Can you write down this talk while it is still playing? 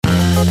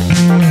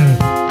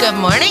Good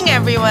morning,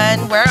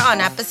 everyone. We're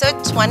on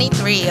episode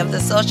 23 of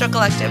the Social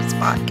Collectives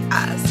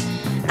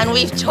podcast, and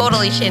we've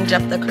totally changed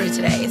up the crew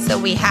today. So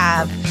we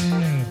have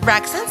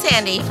Rex and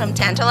Sandy from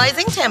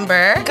Tantalizing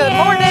Timber. Good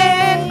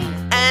morning.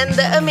 And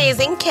the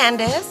amazing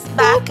Candace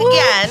back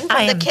again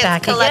from the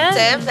Kids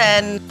Collective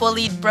and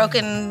Bullied,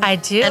 Broken, I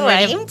do. and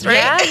Redeemed, right?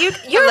 Yeah,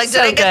 you're like,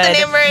 so did I get good.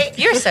 the name right?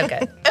 You're so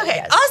good.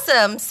 Okay, yes.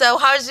 Awesome. So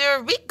how's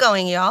your week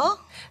going, y'all?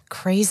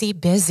 Crazy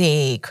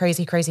busy.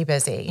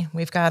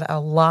 We've got a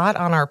lot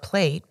on our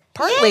plate.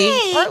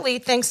 Partly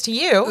thanks to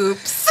you.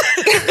 Oops.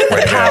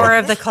 The power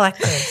of the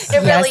collective.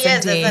 It really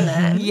is, isn't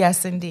it?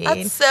 Yes, indeed.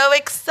 That's so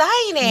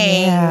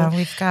exciting. Yeah,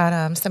 we've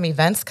got some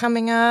events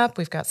coming up.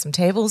 We've got some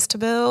tables to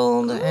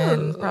build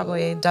and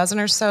probably a dozen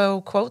or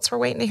so quotes we're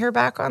waiting to hear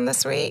back on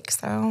this week.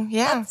 So,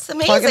 yeah. That's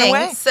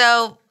amazing.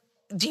 So,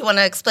 do you want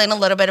to explain a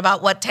little bit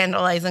about what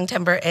Tantalizing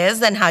Timber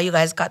is and how you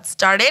guys got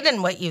started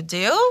and what you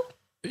do?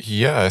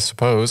 Yeah, I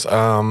suppose.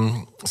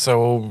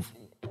 So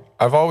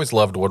I've always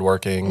loved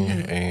woodworking,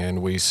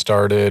 and we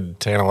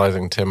started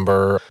Tantalizing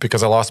Timber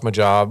because I lost my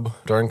job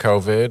during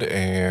COVID,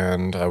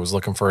 and I was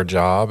looking for a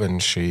job,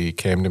 and she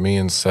came to me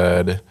and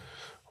said,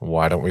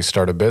 why don't we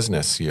start a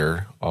business?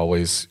 You're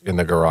always in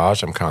the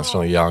garage. I'm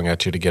constantly yelling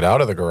at you to get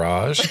out of the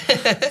garage.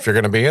 If you're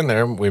going to be in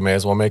there, we may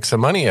as well make some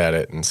money at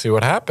it and see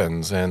what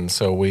happens. And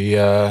so we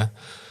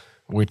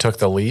took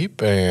the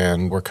leap,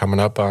 and we're coming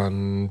up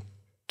on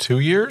 2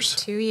 years?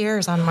 2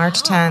 years on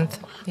March 10th.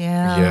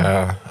 Yeah.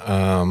 Yeah.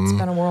 It's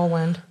been a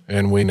whirlwind.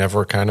 And we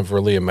never kind of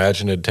really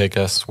imagined it'd take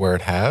us where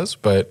it has,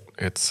 but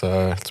it's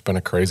been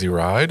a crazy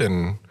ride,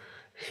 and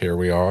here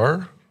we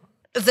are.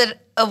 Is it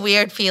a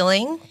weird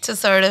feeling to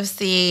sort of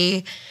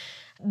see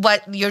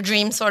what your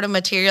dreams sort of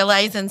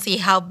materialize and see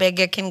how big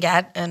it can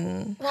get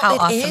and how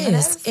awesome it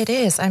is? It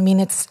is. I mean,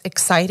 it's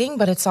exciting,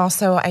 but it's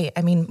also, I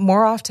mean,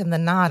 more often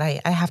than not, I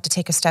have to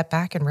take a step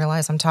back and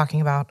realize I'm talking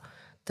about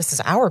this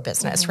is our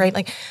business, right?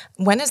 Like,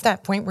 when is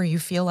that point where you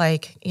feel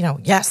like,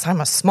 yes,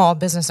 I'm a small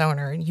business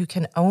owner and you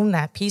can own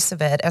that piece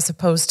of it, as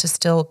opposed to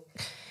still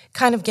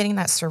kind of getting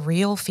that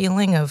surreal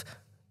feeling of,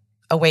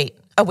 oh wait,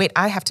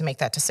 I have to make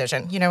that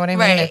decision. You know what I mean?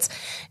 Right.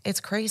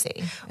 It's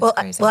crazy. Well,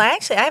 I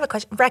have a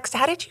question. Rex,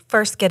 how did you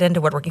first get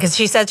into woodworking? Because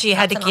she said she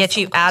had to get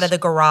you out of the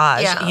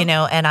garage,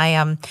 and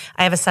I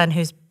have a son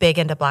who's big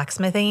into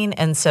blacksmithing,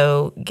 and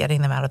so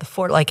getting them out of the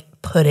fort,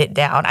 put it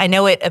down. I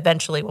know it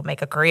eventually will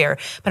make a career,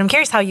 but I'm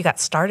curious how you got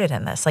started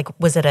in this. Like,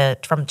 was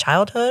it from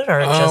childhood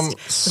or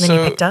just something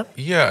you picked up?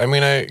 Yeah, I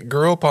mean, I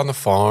grew up on the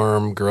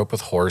farm, grew up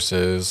with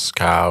horses,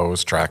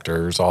 cows,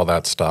 tractors, all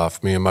that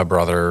stuff. Me and my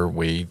brother,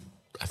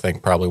 I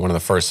think probably one of the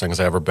first things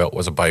I ever built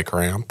was a bike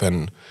ramp,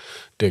 and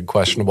did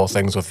questionable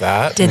things with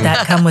that. Did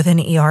that come with an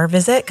ER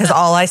visit? Because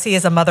all I see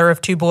as a mother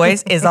of two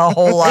boys is a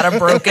whole lot of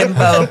broken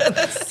bones.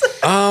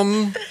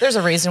 There's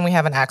a reason we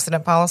have an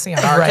accident policy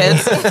on our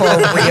kids. For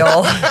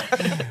real.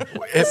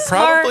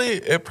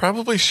 It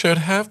probably should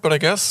have, but I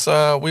guess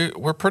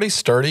we're pretty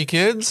sturdy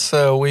kids,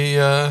 so we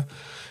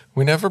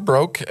never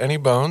broke any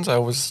bones. I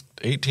was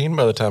 18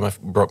 by the time I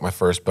broke my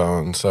first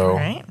bone, so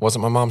it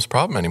wasn't my mom's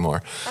problem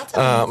anymore.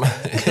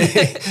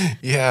 That's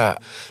yeah.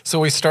 So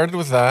we started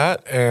with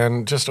that,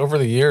 and just over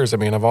the years, I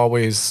mean, I've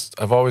always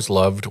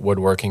loved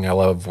woodworking. I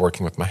love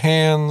working with my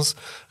hands.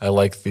 I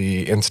like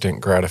the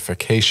instant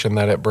gratification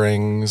that it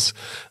brings.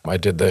 I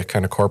did the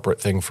kind of corporate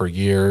thing for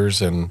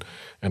years, and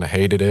I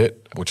hated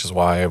it, which is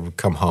why I would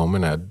come home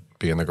and I'd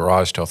be in the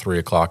garage till 3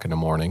 o'clock in the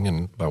morning,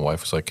 and my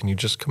wife was like, "Can you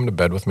just come to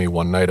bed with me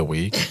one night a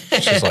week?"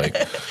 She's like,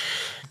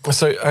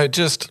 so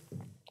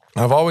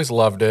I've always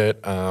loved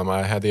it.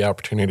 I had the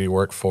opportunity to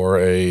work for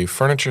a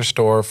furniture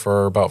store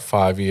for about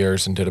 5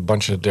 years and did a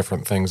bunch of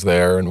different things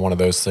there, and one of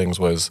those things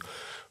was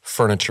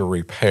furniture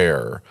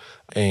repair,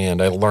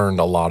 and I learned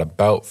a lot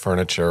about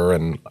furniture,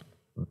 and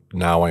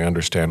now I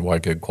understand why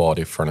good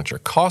quality furniture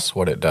costs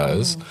what it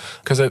does,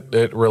 because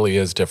it really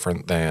is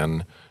different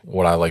than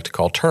what I like to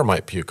call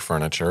termite puke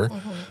furniture.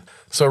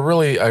 So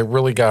I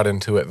really got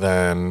into it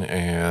then,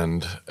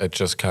 and it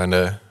just kind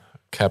of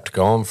kept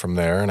going from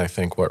there. And I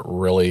think what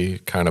really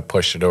kind of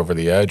pushed it over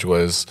the edge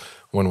was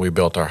when we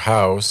built our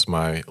house,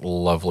 my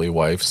lovely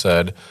wife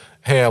said,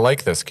 "Hey, I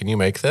like this. Can you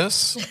make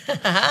this?"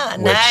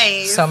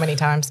 Nice. So many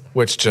times.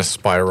 Which just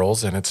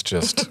spirals, and it's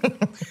just,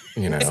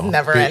 It's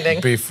never ending.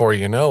 Before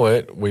you know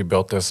it, we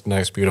built this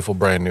nice, beautiful,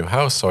 brand new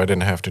house, so I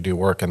didn't have to do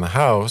work in the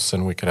house,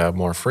 and we could have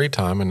more free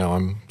time, and now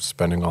I'm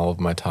spending all of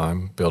my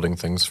time building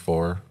things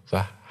for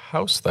the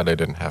house that I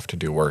didn't have to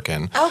do work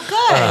in. Oh,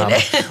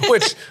 good.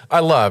 Which I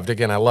loved.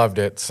 Again, I loved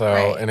it. So,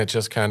 Right. and it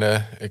just kind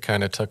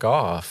of took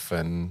off,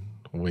 and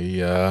we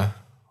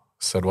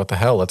said, "What the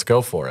hell? Let's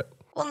go for it."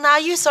 Well, now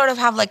you sort of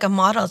have like a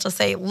model to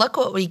say, look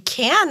what we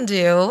can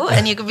do,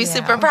 and you can be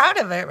super proud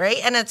of it, right?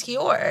 And it's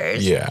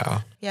yours. Yeah.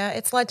 Yeah,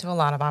 it's led to a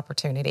lot of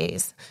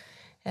opportunities.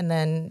 And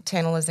then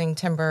Tantalizing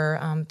Timber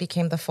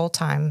became the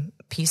full-time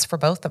piece for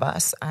both of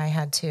us. I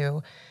had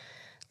to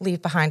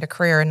leave behind a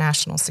career in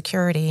national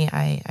security.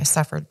 I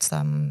suffered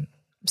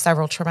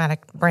several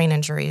traumatic brain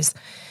injuries.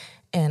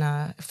 in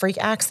a freak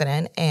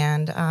accident.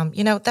 And,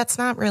 that's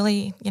not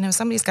really,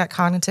 somebody's got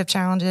cognitive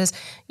challenges.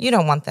 You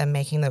don't want them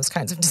making those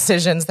kinds of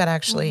decisions that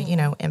actually,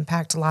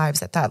 impact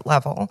lives at that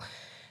level.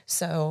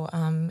 So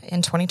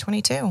in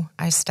 2022,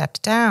 I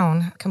stepped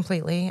down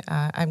completely.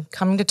 I'm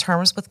coming to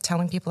terms with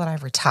telling people that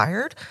I've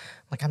retired.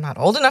 Like, I'm not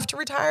old enough to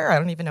retire. I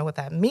don't even know what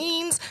that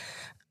means.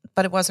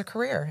 But it was a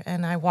career,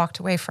 and I walked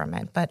away from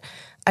it. But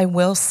I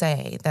will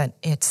say that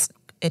it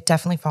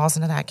definitely falls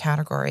into that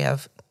category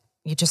of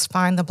you just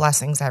find the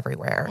blessings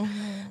everywhere,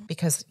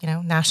 because,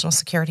 national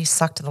security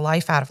sucked the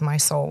life out of my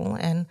soul,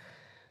 and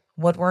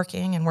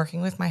woodworking and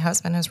working with my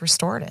husband has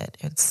restored it.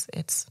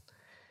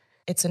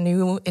 It's a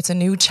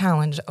new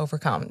challenge to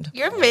overcome.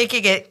 You're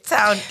making it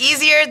sound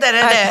easier than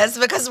it is,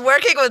 because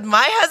working with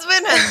my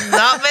husband has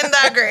not been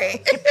that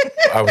great.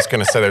 I was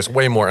going to say there's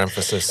way more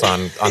emphasis on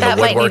the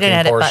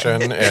woodworking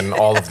portion and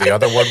all of the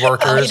other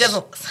woodworkers,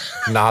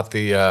 not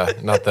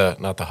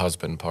the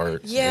husband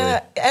part.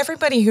 Yeah,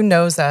 everybody who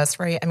knows us,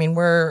 right? I mean,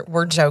 we're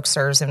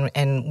jokesters,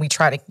 and we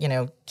try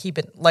to keep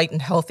it light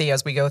and healthy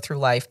as we go through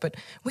life, but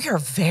we are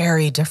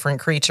very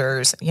different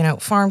creatures.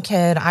 Farm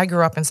kid, I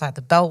grew up inside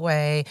the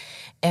Beltway,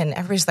 and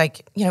everybody's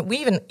like, we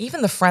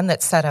even the friend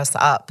that set us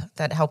up,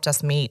 that helped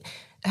us meet,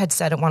 had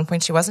said at one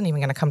point she wasn't even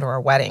going to come to our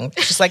wedding.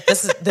 She's like,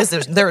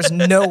 there is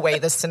no way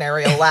this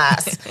scenario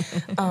lasts.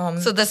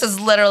 So this is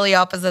literally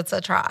opposites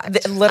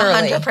attract.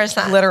 Literally,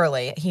 100%.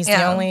 Literally, he's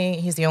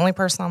the only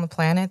person on the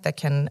planet that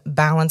can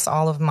balance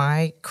all of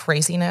my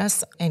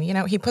craziness. And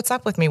he puts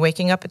up with me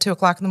waking up at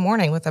 2:00 in the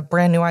morning with a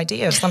brand new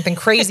idea of something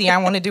crazy I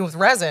want to do with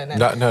resin.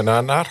 And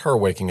not her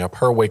waking up.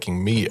 Her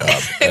waking me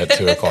up at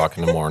 2:00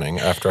 in the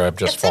morning after I've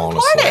just fallen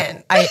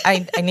asleep.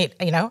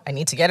 I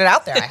need to get it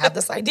out there. I have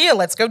this idea.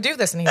 Let's go do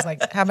this. And he's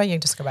like, how about you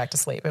just go back to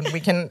sleep and we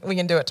can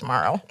do it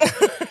tomorrow.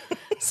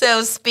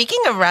 So speaking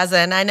of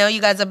resin, I know you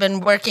guys have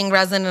been working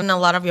resin in a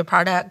lot of your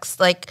products.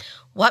 Like,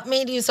 what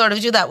made you sort of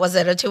do that? Was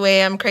it a 2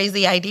 a.m.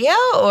 crazy idea,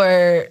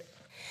 or?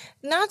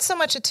 Not so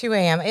much at 2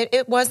 a.m.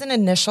 It was an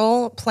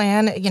initial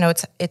plan.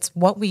 It's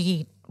what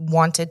we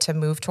wanted to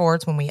move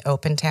towards when we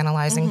opened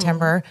Tantalizing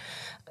Timber.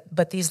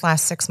 But these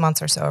last 6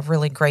 months or so have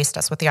really graced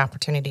us with the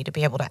opportunity to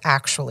be able to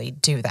actually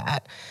do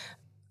that.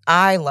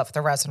 I love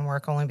the resin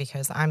work only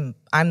because I'm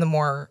the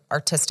more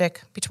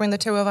artistic between the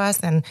two of us,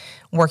 and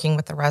working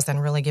with the resin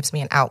really gives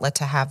me an outlet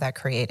to have that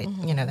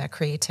that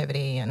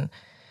creativity, and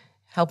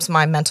helps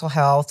my mental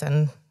health.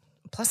 And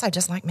plus, I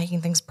just like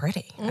making things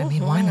pretty. I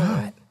mean, why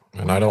not?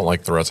 And I don't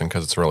like the resin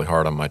because it's really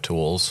hard on my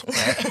tools. But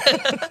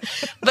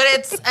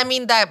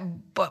that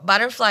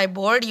butterfly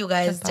board you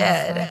guys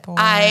did, board.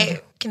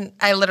 I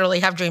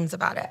literally have dreams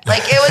about it.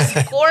 Like, it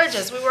was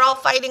gorgeous. We were all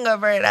fighting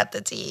over it at the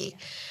tea.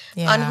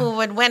 Yeah. On who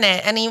would win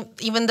it. And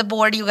even the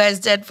board you guys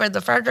did for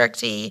the Frederick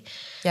tea.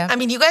 Yeah. I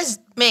mean, you guys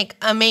make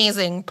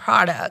amazing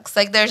products.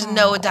 Like, there's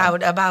no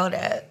doubt about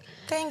it.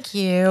 Thank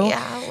you.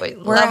 Yeah, we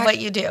love what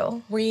you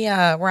do.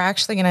 We're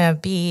actually going to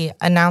be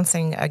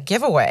announcing a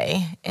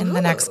giveaway in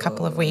the next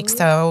couple of weeks.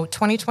 So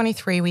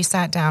 2023, we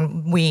sat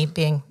down, we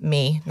being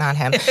me, not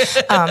him,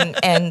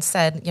 and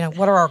said,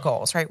 what are our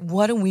goals, right?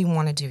 What do we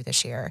want to do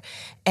this year?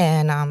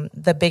 And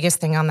the biggest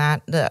thing on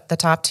that, the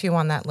top two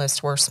on that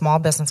list were small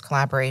business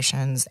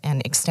collaborations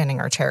and extending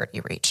our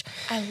charity reach.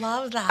 I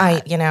love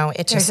that.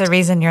 There's a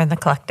reason you're in the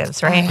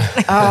collectives, right?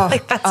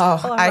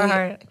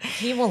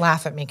 He will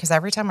laugh at me because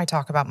every time I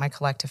talk about my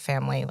collective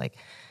family, like,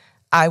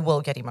 I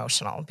will get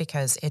emotional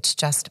because it's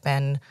just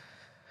been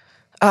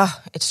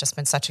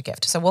such a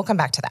gift. So we'll come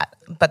back to that.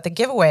 But the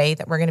giveaway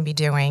that we're going to be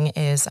doing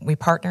is we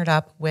partnered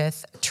up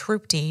with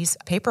Troopty's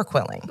paper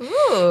quilling.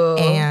 Ooh.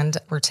 And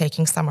we're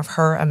taking some of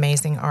her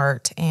amazing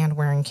art and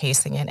we're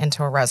encasing it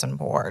into a resin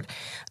board.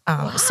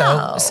 Wow.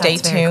 So stay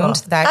tuned. Cool.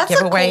 That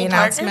giveaway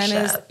announcement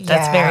is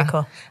that's very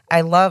cool.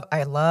 I love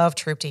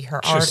Troopty.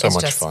 Her art so is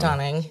much just fun.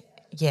 stunning.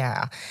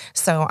 Yeah.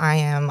 So I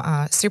am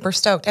super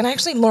stoked. And I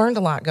actually learned a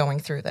lot going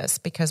through this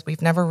because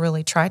we've never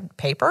really tried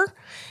paper,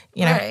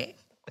 Right.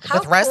 How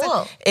with resin.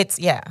 Cool. It's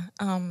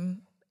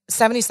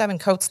 77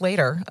 coats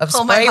later of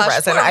spray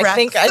resin. I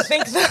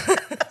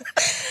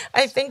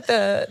think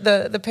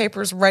the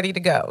paper's ready to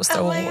go.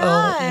 So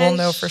we'll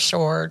know for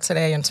sure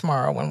today and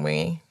tomorrow when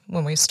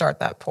we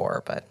start that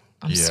pour, but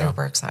I'm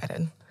super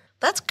excited.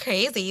 That's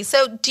crazy.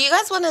 So do you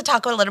guys want to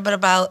talk a little bit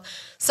about,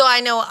 so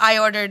I know I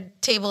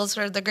ordered tables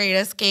for the Great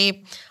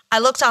Escape. I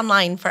looked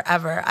online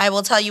forever. I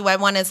will tell you, I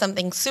wanted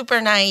something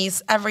super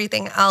nice,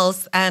 everything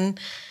else. And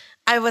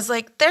I was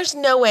like, there's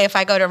no way if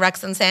I go to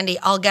Rex and Sandy,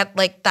 I'll get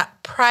like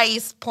that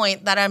price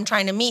point that I'm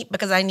trying to meet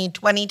because I need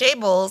 20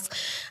 tables.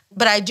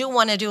 But I do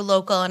want to do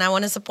local and I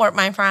want to support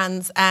my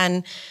friends.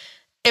 And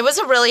it was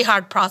a really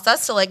hard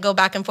process to like go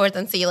back and forth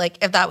and see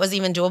like if that was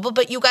even doable.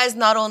 But you guys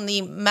not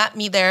only met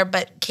me there,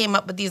 but came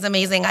up with these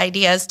amazing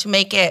ideas to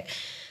make it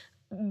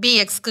be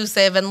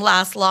exclusive and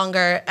last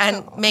longer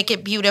and make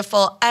it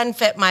beautiful and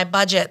fit my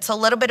budget. So a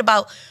little bit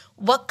about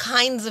what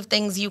kinds of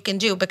things you can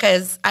do,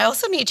 because I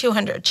also need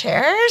 200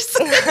 chairs.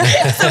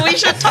 So we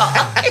should talk.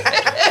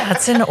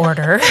 That's in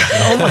order.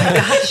 Oh my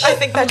gosh. I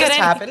think that just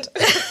happened.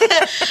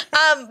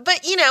 But,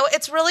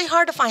 it's really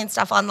hard to find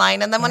stuff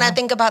online. And then when I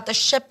think about the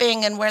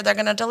shipping and where they're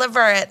going to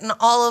deliver it and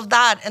all of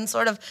that, and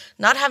sort of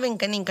not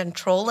having any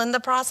control in the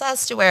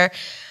process to where,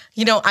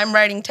 I'm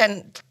writing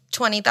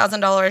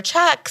 $20,000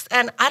 checks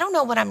and I don't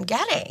know what I'm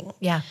getting.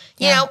 Yeah.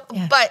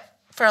 But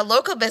for a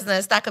local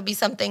business, that could be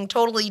something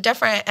totally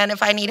different. And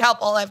if I need help,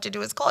 all I have to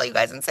do is call you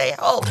guys and say,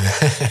 help.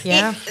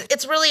 Yeah.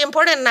 It's really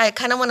important. And I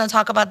kind of want to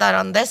talk about that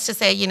on this to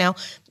say,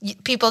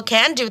 people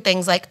can do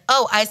things like,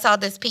 oh, I saw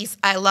this piece.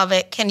 I love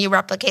it. Can you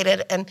replicate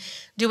it and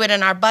do it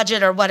in our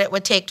budget, or what it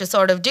would take to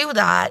sort of do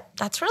that?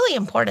 That's really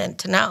important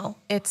to know.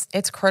 It's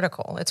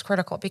critical. It's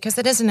critical because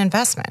it is an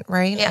investment,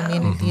 right? Yeah. I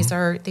mean, these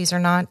are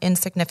not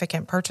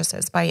insignificant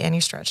purchases by any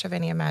stretch of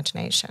any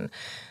imagination.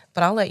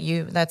 But I'll let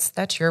you,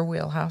 that's your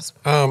wheelhouse.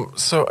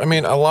 So, I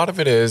mean, a lot of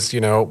it is,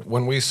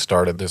 when we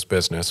started this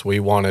business, we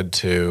wanted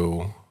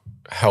to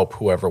help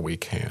whoever we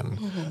can.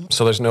 Mm-hmm.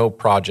 So there's no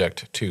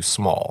project too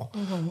small.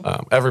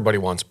 Mm-hmm. Everybody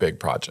wants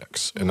big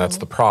projects. And that's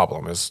the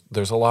problem, is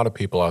there's a lot of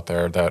people out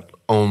there that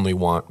only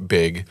want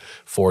big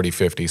 $40,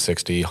 $50,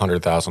 $60,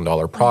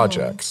 $100,000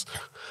 projects.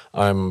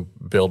 I'm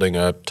building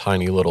a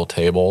tiny little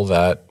table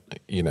that,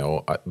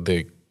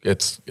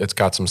 it's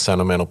got some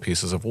sentimental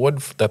pieces of wood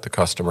that the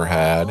customer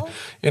had,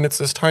 and it's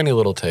this tiny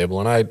little table.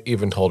 And I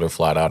even told her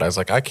flat out, I was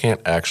like, I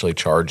can't actually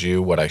charge you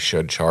what I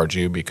should charge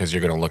you because you're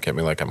going to look at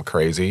me like I'm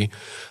crazy.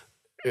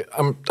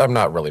 I'm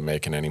not really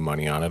making any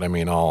money on it. I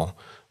mean, I'll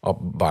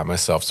buy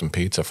myself some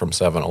pizza from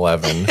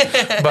 7-Eleven,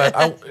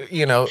 but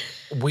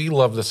we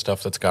love the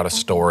stuff that's got a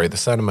story, the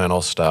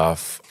sentimental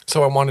stuff.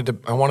 So I wanted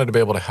to be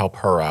able to help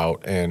her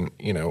out, and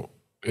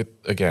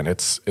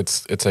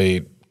it's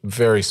a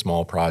very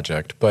small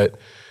project, but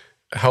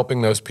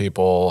helping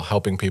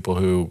people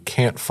who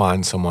can't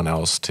find someone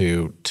else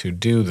to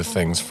do the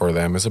things for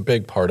them is a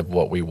big part of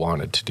what we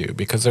wanted to do,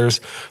 because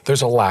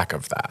there's a lack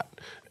of that.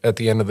 At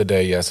the end of the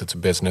day, yes, it's a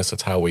business.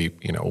 It's how we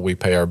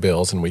pay our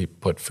bills and we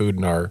put food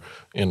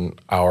in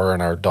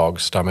our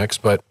dog's stomachs.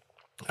 But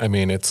I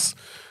mean, it's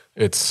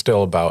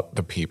still about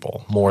the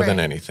people more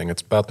than anything.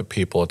 It's about the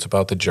people. It's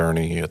about the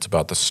journey. It's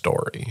about the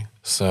story.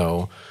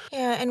 So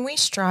yeah, and we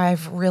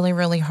strive really,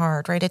 really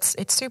hard, right?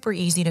 It's super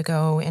easy to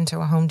go into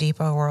a Home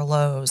Depot or a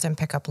Lowe's and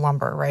pick up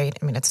lumber, right?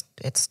 I mean,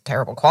 it's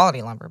terrible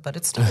quality lumber, but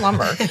it's still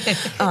lumber.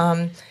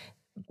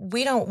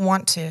 We don't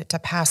want to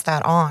pass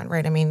that on,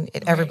 right? I mean,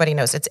 everybody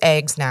knows it's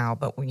eggs now,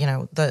 but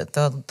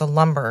the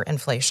lumber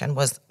inflation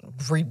was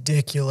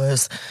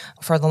ridiculous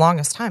for the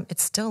longest time. It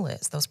still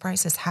is. Those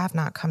prices have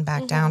not come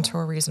back down to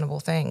a reasonable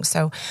thing.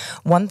 So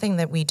one thing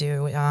that we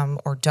do,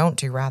 or don't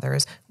do rather,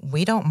 is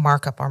we don't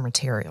mark up our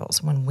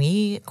materials. When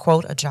we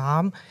quote a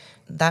job,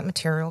 that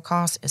material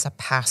cost is a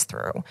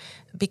pass-through,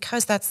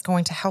 because that's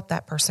going to help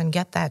that person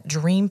get that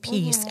dream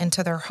piece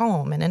into their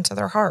home and into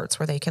their hearts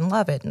where they can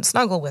love it and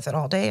snuggle with it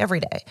all day, every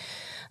day.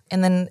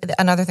 And then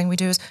another thing we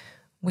do is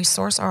we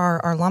source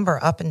our lumber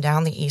up and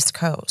down the East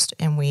Coast,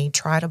 and we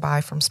try to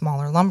buy from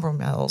smaller lumber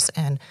mills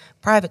and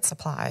private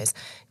supplies,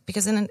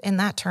 because in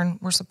that turn,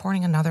 we're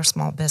supporting another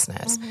small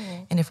business.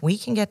 And if we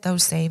can get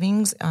those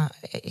savings,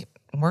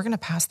 we're going to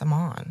pass them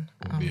on,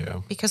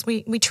 because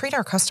we treat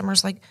our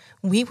customers like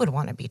we would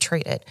want to be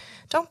treated.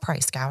 Don't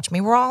price gouge me.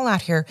 We're all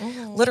out here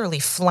literally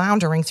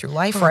floundering through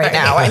life right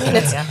now. I mean,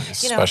 it's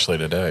especially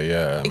today.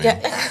 Yeah,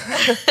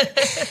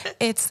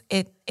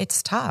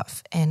 it's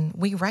tough, and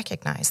we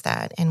recognize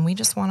that, and we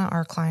just want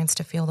our clients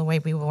to feel the way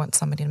we want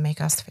somebody to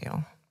make us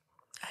feel.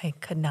 I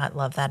could not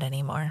love that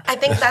anymore. I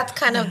think that's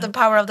kind of the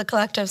power of the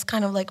collectives,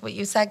 kind of like what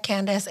you said,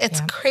 Candace.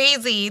 It's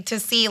crazy to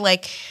see,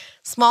 like,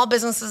 small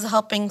businesses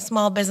helping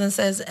small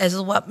businesses is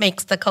what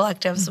makes the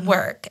collectives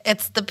work.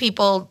 It's the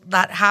people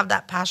that have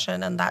that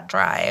passion and that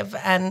drive,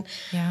 and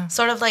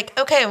sort of like,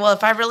 okay, well,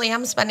 if I really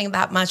am spending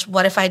that much,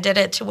 what if I did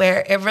it to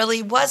where it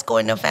really was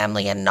going to a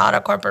family and not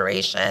a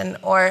corporation,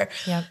 or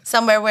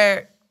somewhere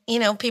where,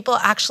 people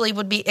actually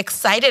would be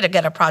excited to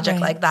get a project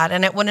like that,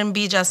 and it wouldn't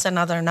be just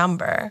another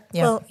number.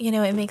 Yeah. Well,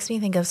 it makes me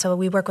think of, so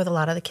we work with a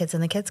lot of the kids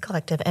in the Kids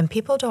Collective, and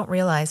people don't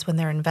realize when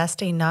they're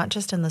investing not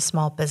just in the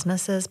small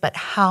businesses, but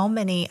how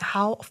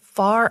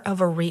far of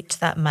a reach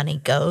that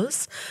money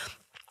goes.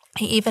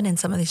 Even in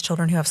some of these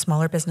children who have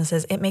smaller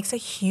businesses, it makes a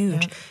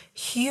huge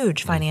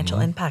financial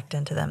impact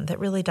into them that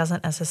really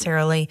doesn't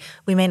necessarily,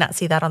 we may not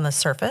see that on the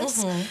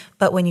surface,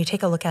 but when you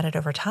take a look at it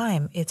over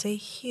time, it's a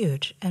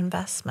huge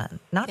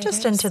investment, not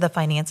just into the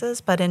finances,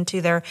 but into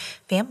their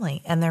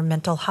family and their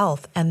mental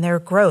health and their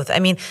growth. I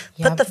mean,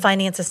 put the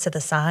finances to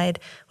the side.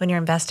 When you're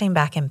investing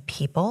back in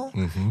people,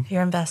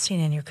 you're investing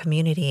in your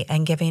community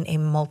and giving a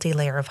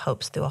multi-layer of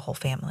hopes through a whole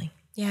family.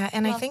 Yeah,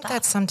 and I think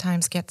that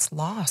sometimes gets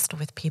lost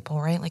with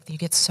people, right? Like, you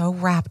get so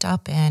wrapped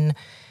up in,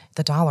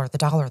 the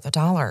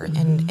dollar.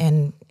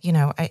 And you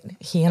know,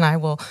 he and I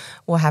will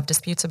have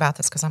disputes about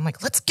this because I'm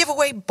like, let's give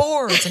away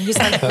boards. And he's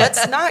like,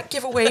 let's not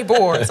give away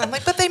boards. I'm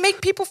like, but they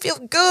make people feel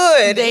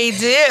good. They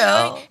do. You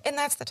know? And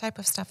that's the type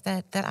of stuff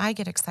that I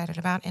get excited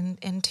about.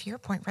 And to your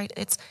point, right,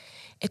 it's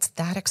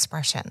that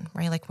expression,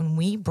 right? Like when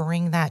we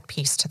bring that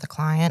piece to the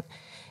client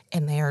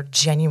and they are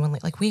genuinely,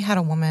 like we had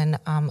a woman,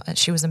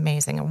 she was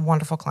amazing, a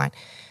wonderful client.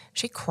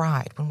 She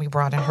cried when we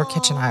brought in her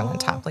kitchen island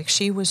top. Like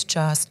she was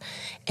just,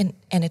 and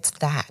it's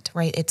that,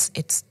 right?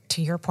 It's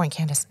to your point,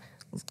 Candace,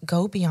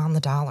 go beyond the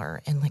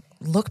dollar and like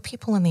look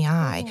people in the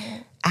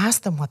eye,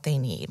 ask them what they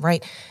need,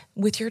 right?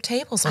 With your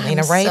tables,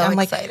 Alina, right? So I'm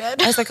like,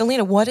 excited. I was like,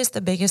 Alina, what is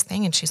the biggest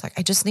thing? And she's like,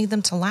 I just need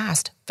them to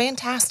last.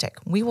 Fantastic.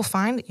 We will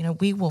find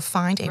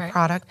a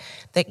product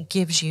that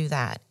gives you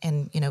that.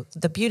 And, you know,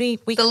 the beauty,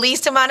 the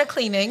least amount of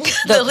cleaning,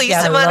 the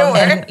least amount of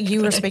work. And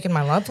you were speaking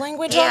my love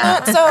language on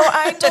that, so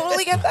I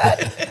totally get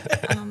that.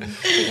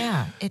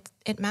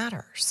 It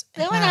matters.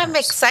 And I'm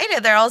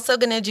excited. They're also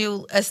going to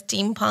do a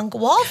steampunk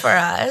wall for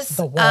us.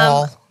 The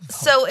wall.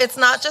 So it's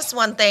not just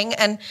one thing,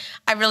 and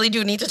I really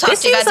do need to talk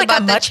This to you guys seems like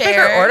about a the much chairs.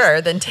 bigger order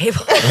than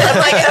table. I'm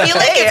like, I feel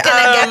like it's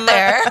gonna get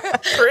there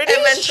Pretty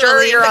eventually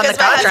sure you're on because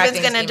the my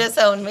contracting husband's gonna team.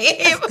 disown me.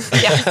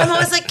 And I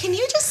was like, can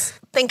you just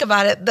think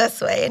about it this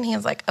way? And he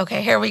was like,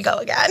 okay, here we go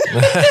again.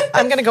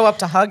 I'm going to go up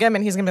to hug him,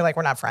 and he's going to be like,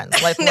 we're not friends.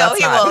 Like, No, let's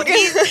he not. won't.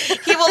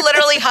 He will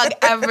literally hug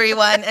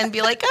everyone and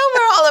be like, oh,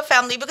 we're all a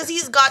family, because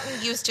he's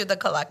gotten used to the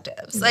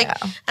collectives. Like,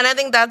 Yeah. and I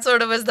think that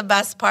sort of is the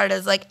best part,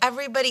 is like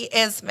everybody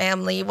is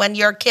family. When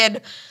your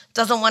kid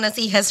doesn't want to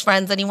see his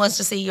friends and he wants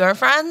to see your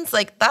friends,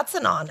 like that's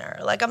an honor.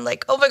 Like I'm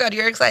like, oh my God,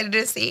 you're excited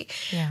to see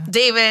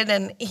David.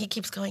 And he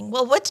keeps going,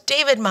 well, which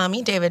David,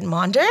 mommy? David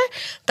Monder?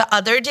 The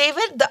other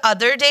David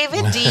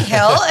D.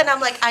 Hill? And I'm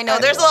like, I know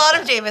there's a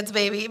lot of Davids,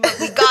 baby, but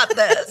we got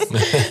this.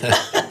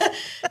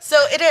 So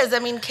it is. I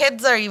mean,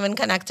 kids are even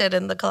connected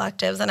in the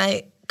collectives. And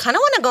I kind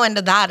of want to go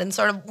into that and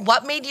sort of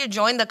what made you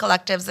join the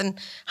collectives and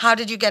how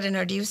did you get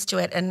introduced to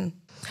it? And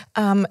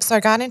So I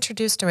got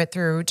introduced to it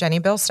through Jenny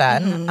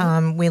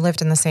Bilstead. We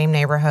lived in the same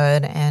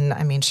neighborhood, and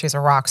I mean, she's a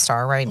rock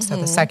star, right? So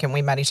the second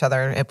we met each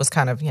other, it was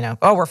kind of, you know,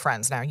 oh, we're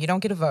friends now. You don't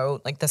get a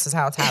vote. Like, this is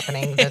how it's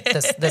happening.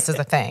 This is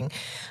a thing.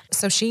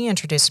 So she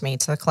introduced me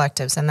to the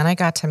collectives, and then I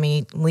got to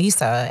meet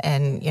Lisa,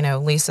 and, you know,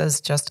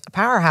 Lisa's just a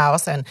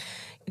powerhouse, and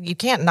you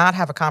can't not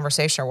have a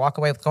conversation or walk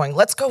away with going,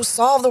 let's go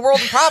solve the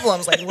world's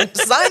problems. Like,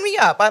 sign me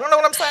up. I don't know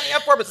what I'm signing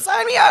up for, but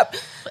sign me up.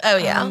 oh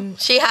yeah,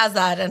 she has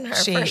that in her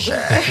for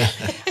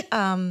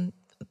sure.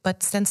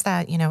 But since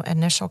that, you know,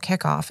 initial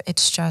kickoff,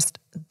 it's just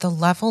the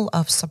level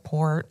of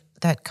support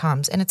that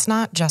comes. And it's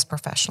not just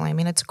professionally. I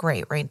mean, it's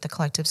great, right? The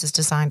collectives is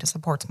designed to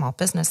support small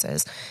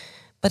businesses,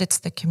 but it's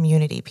the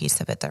community piece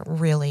of it that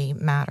really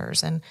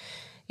matters. And,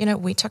 you know,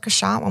 we took a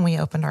shot when we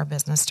opened our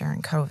business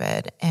during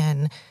COVID,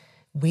 and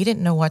we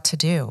didn't know what to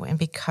do. And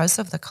because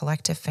of the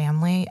collective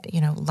family,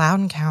 you know,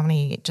 Loudoun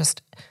County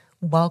just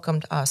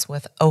welcomed us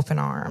with open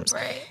arms.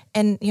 Right.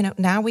 And, you know,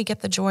 now we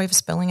get the joy of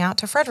spilling out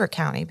to Frederick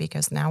County,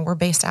 because now we're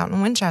based out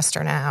in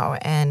Winchester now.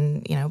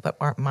 And, you know,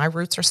 but my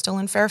roots are still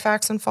in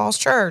Fairfax and Falls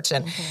Church.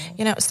 And,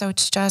 you know, so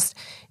it's just,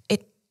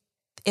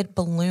 it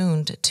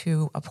ballooned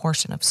to a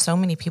portion of so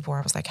many people where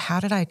I was like, how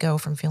did I go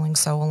from feeling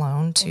so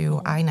alone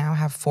to I now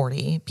have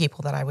 40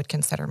 people that I would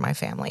consider my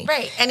family?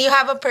 Right. And you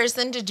have a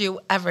person to do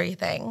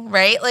everything,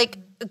 right? Like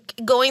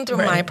going through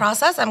my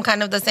process, I'm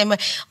kind of the same way.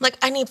 I'm like,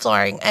 I need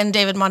flooring. And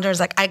David Monder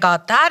is like, I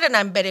got that. And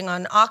I'm bidding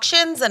on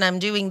auctions and I'm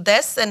doing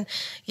this. And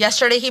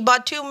yesterday he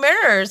bought 2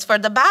 mirrors for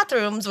the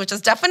bathrooms, which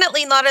is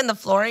definitely not in the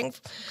flooring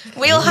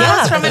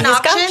wheelhouse from an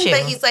auction.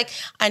 But he's like,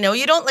 I know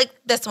you don't like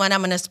this one.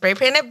 I'm going to spray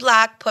paint it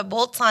black, put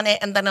bolts on it,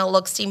 and then it'll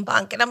look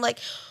steampunk. And I'm like,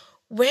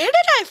 where did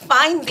I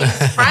find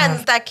these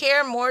friends that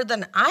care more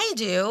than I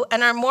do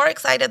and are more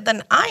excited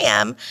than I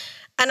am?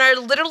 And are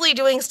literally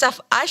doing stuff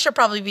I should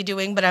probably be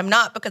doing, but I'm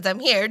not, because I'm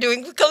here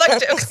doing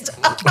collective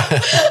stuff.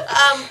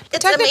 It's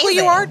Technically, amazing.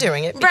 you are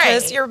doing it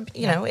because Right. you're,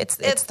 you know, it's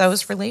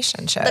those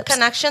relationships. The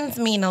connections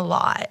mean a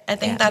lot. I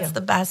think that's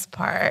the best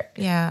part.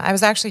 Yeah, I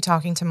was actually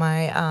talking to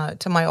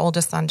my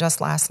oldest son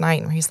just last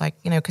night, and he's like,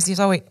 you know, because he's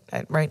always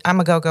right. I'm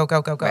a go,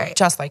 Right.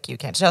 just like you,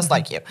 Kent, just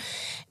like you.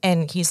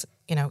 And he's,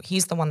 you know,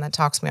 he's the one that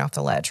talks me off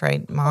the ledge,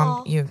 right?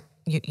 Mom,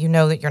 you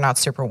know that you're not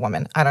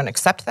Superwoman. I don't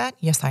accept that.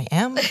 Yes, I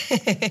am.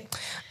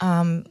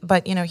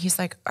 But, you know, he's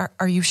like,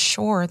 are you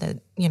sure that,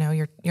 you know,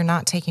 you're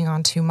not taking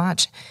on too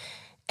much?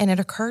 And it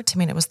occurred to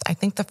me, and it was, I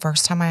think, the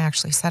first time I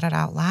actually said it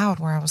out loud,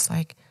 where I was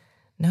like,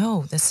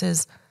 no,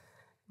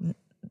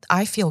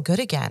 I feel good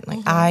again. Like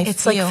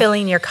It's like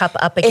filling your cup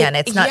up again.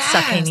 It's not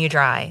sucking you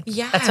dry.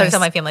 Yes. That's what I tell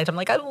my family. I'm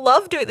like, I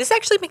love doing this.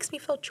 Actually makes me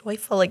feel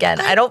joyful again.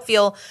 I don't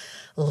feel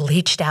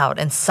leached out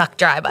and sucked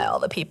dry by all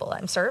the people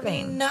I'm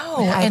serving. No,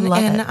 I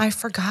love it. I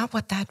forgot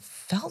what that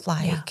felt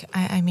like.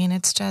 I mean,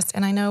 it's just,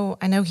 and I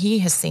know he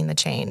has seen the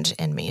change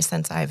in me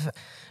since I've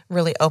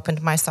really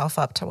opened myself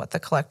up to what the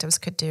collectives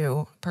could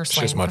do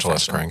personally. She's much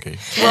less cranky.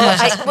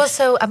 Well,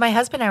 so my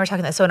husband and I were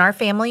talking that. So in our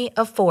family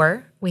of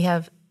 4, we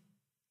have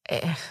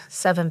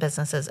 7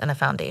 businesses and a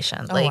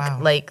foundation. Oh, wow.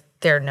 Like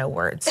there are no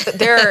words.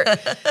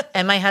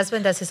 And my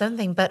husband does his own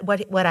thing. But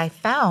what I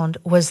found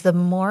was the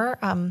more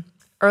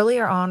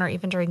earlier on, or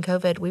even during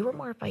COVID, we were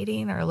more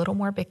fighting or a little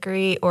more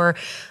bickery, or,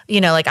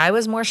 like I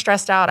was more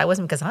stressed out. I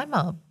wasn't, because I'm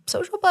a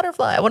social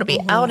butterfly. I want to be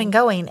out and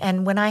going.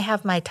 And when I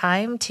have my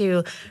time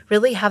to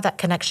really have that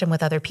connection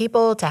with other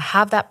people, to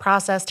have that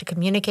process, to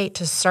communicate,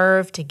 to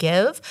serve, to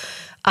give,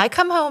 I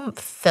come home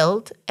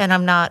filled, and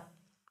I'm not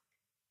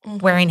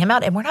wearing him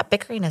out, and we're not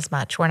bickering as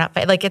much. We're not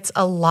like, it's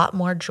a lot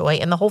more joy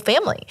in the whole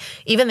family,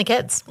 even the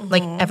kids.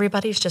 Like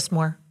everybody's just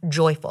more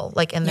joyful,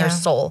 like in their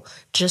soul,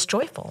 just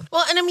joyful.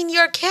 Well, and I mean,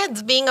 your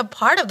kids being a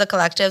part of the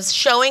collectives,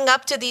 showing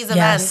up to these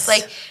events.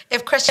 Like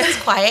if Christian's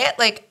quiet,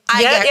 like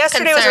I get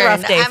yesterday concerned. was a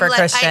rough day for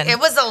Christian. It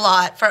was a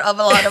lot for a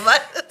lot of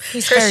us.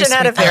 Christian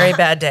had a very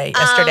bad day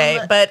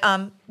yesterday,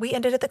 but we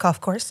ended at the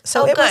golf course,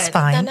 so it was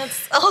fine. Then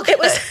it's all good. It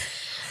was.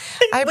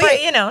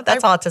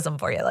 That's autism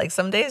for you. Like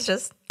some days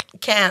just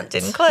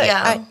didn't click.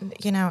 Yeah.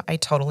 I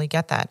totally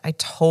get that.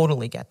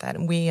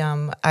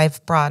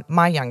 I've brought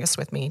my youngest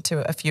with me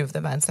to a few of the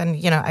events, and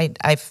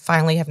I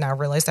finally have now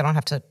realized I don't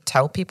have to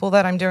tell people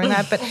that I'm doing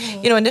that. But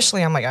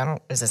initially I'm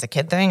like, is this a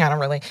kid thing? I don't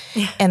really.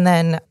 Yeah. And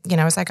then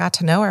as I got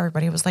to know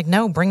everybody, it was like,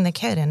 no, bring the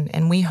kid,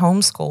 and we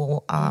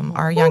homeschool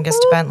our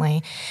youngest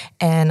Bentley,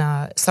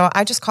 and so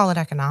I just call it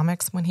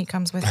economics when he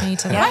comes with me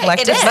to the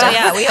collective. It is.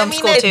 Yeah, we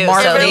homeschool too. So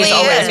he's really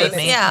always is. with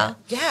me. Yeah.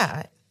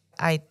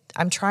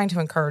 I'm trying to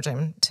encourage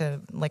him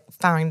to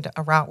find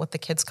a route with the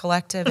kids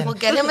collective. And we'll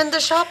get him in the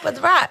shop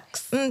with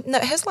Rex. No,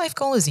 his life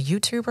goal is a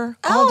YouTuber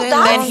all day.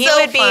 And he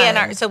would be fun. in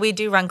our. So we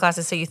do run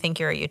classes. So you think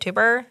you're a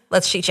YouTuber?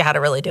 Let's teach you how to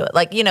really do it.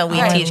 We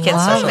teach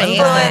kids social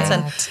influence,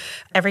 and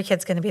every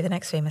kid's going to be the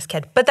next famous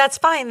kid. But that's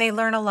fine. They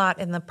learn a lot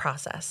in the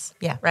process.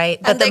 Yeah, right.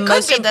 And but the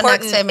most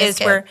important is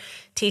kid. we're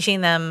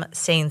teaching them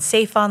staying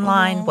safe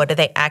online. What do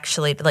they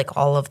actually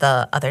all of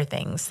the other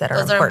things that are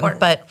important.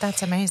 But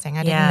that's amazing.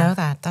 I didn't know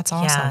that. That's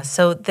awesome. Yeah.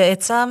 So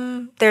it's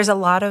there's a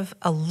lot of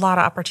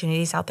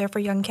opportunities out there for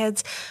young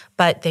kids,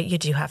 but you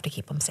do have to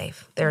keep them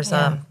safe. There's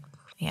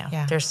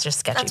there's just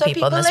sketchy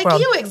people in this world.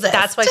 You exist.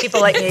 That's why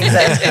people like me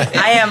exist.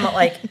 I am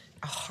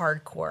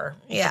hardcore.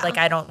 Yeah.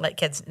 I don't let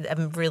kids.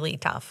 I'm really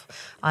tough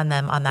on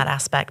them on that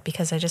aspect,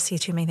 because I just see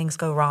too many things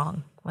go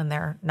wrong when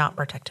they're not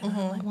protected.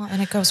 Well, and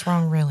it goes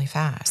wrong really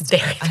fast.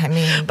 Very. I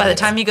mean, by the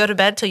time you go to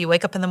bed till you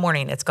wake up in the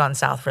morning, it's gone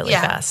south really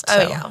fast.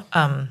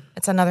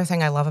 It's another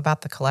thing I love about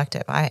the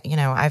collective.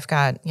 I've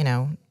got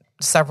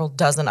several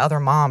dozen other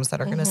moms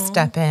that are going to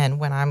step in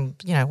when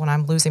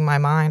I'm losing my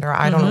mind, or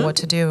I don't know what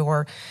to do,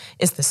 or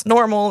is this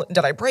normal?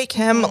 Did I break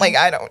him?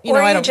 I don't,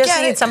 I don't just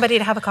get need it. somebody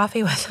to have a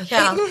coffee with.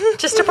 Yeah.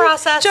 Just to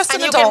process.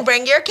 And you can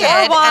bring your kid,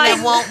 and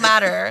it won't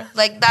matter.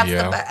 That's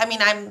the best. I mean,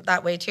 I'm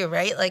that way too,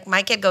 right?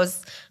 My kid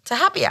goes to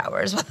happy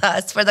hours with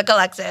us for the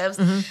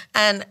collectives,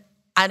 and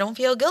I don't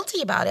feel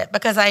guilty about it,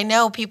 because I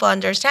know people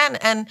understand.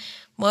 And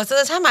most of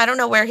the time, I don't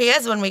know where he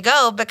is when we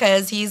go,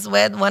 because he's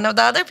with one of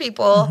the other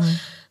people.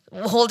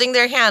 Holding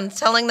their hands,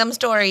 telling them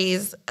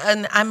stories.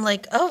 And I'm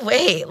like, oh,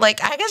 wait,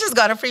 I just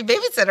got a free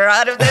babysitter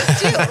out of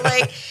this too.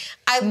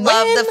 I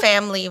love the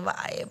family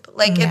vibe.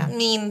 It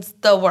means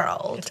the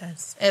world. It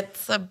does.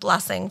 It's a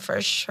blessing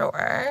for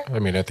sure. I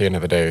mean, at the end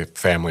of the day,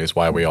 family is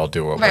why we all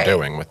do what we're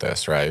doing with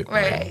this, right?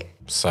 Right.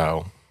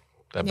 So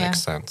that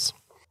makes sense.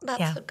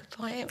 That's a good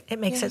point. It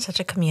makes it such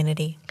a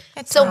community.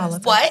 So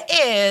what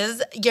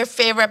is your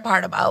favorite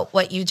part about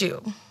what you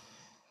do?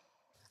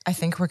 I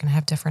think we're going to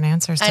have different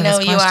answers to I know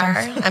this you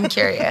question. are. I'm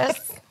curious.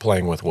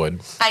 Playing with wood.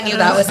 I knew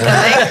that was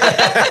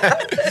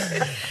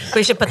coming.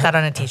 We should put that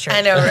on a T-shirt.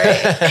 I know,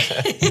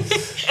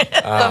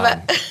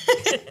 right?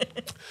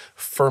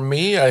 For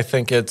me, I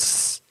think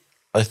it's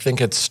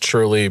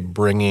truly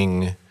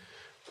bringing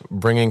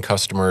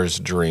customers'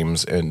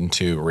 dreams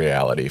into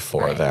reality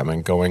for them,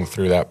 and going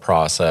through that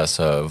process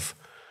of,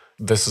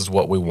 this is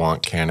what we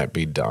want, can it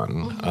be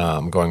done?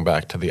 Going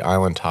back to the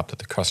island top that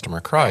the customer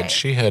cried,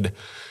 she had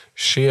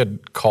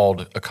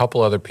called a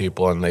couple other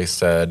people, and they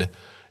said,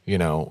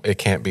 it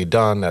can't be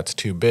done. That's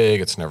too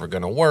big. It's never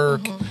going to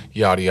work.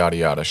 Yada, yada,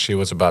 yada. She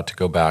was about to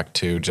go back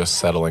to just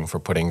settling for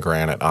putting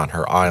granite on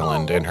her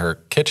island in her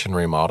kitchen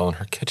remodel, and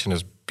her kitchen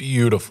is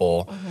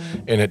beautiful.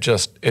 And it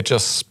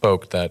just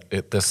spoke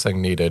that this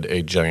thing needed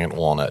a giant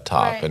walnut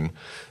top. Right. And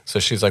so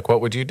she's like,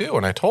 what would you do?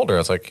 And I told her, I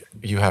was like,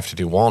 you have to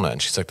do walnut.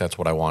 And she's like, that's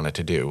what I wanted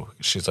to do.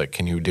 She's like,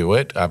 can you do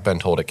it? I've been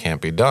told it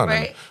can't be done.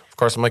 Right. And of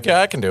course, I'm like, yeah,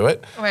 I can do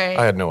it. Right.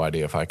 I had no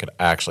idea if I could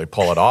actually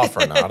pull it off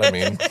or not. I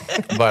mean,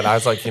 but I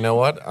was like, you know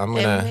what? I'm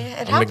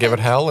gonna give it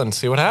hell and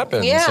see what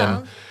happens.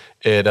 Yeah.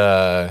 And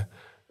it,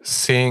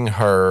 seeing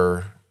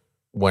her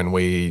when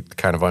we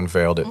kind of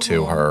unveiled it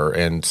to her,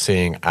 and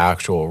seeing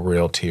actual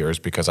real tears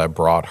because I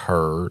brought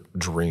her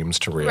dreams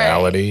to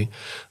reality,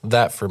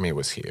 that for me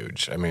was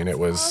huge. I mean, it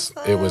was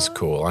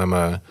cool. I'm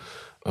not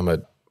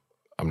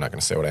going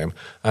to say what I am,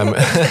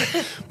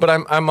 but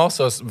I'm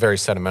also a very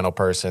sentimental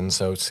person.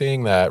 So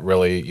seeing that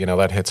really,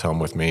 that hits home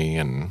with me.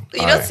 And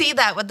you don't see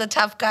that with the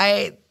tough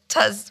guy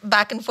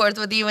back and forth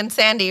with you and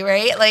Sandy,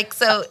 right? Like,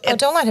 so.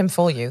 Don't let him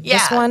fool you. Yeah.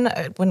 This one,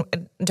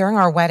 during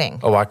our wedding.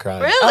 Oh, I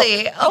cried.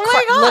 Really? Oh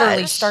my gosh.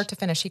 Literally, start to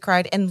finish, he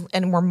cried,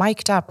 and we're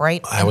mic'd up,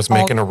 right? I was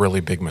making a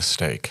really big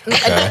mistake. Okay?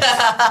 See,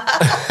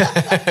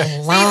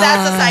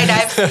 that's a side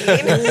I've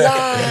seen.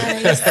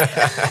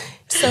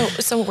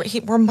 So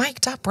we're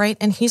mic'd up, right?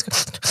 And he's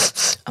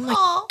I'm like,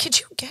 could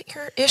you get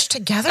your ish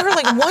together?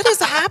 Like, what is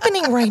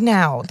happening right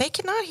now? They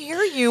cannot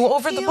hear you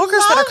over the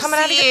boogers that are coming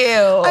out of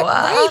you.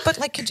 Right, but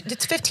like,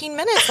 it's 15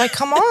 minutes. Like,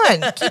 come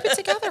on, keep it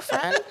together,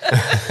 friend.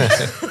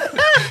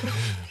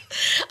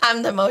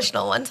 I'm the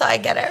emotional one, so I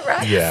get it,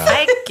 right? Yeah.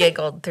 I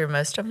giggled through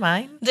most of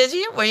mine. Did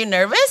you? Were you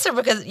nervous or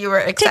because you were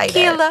excited?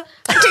 Tequila.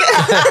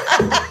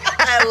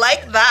 I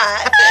like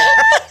that.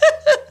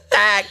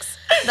 Thanks.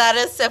 That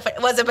is so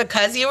funny. Was it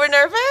because you were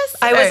nervous?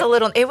 I was a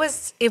little. It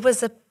was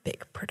a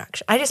big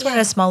production. I just wanted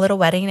a small little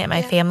wedding at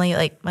my family.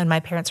 Like when my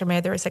parents were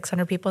married, there were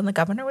 600 people, and the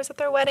governor was at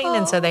their wedding,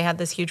 and so they had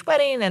this huge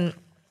wedding. And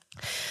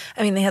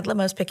I mean, they had the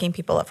most picking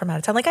people up from out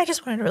of town. Like I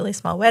just wanted a really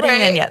small wedding,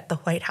 and yet the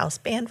White House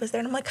band was there,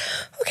 and I'm like,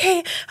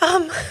 okay,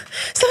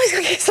 somebody's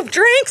gonna get some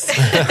drinks.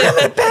 I'm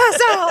gonna pass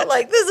out.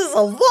 Like this is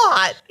a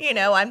lot. You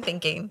know, I'm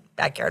thinking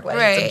backyard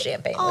wedding, some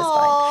champagne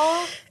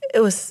was fine. It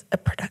was a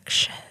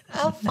production.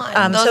 Oh,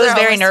 fun. So it was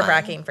very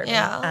nerve-wracking for me.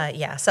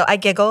 Yeah. So I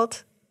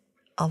giggled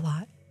a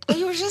lot.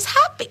 You were just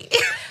happy.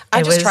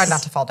 I just tried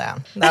not to fall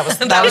down. That was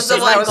just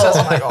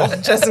my goal.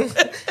 Just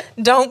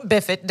don't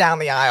biff it down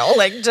the aisle.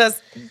 Like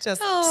just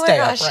Oh stay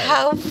my gosh, upright.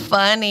 how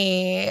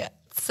funny.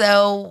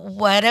 So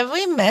what have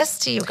we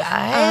missed, you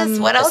guys?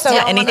 What else do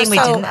you anything we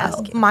didn't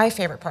ask you? My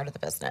favorite part of the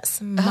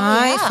business.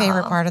 My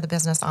favorite part of the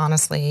business,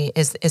 honestly,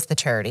 is the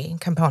charity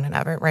component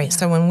of it, right? Yeah.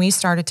 So when we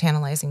started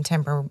Tantalizing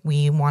Timber,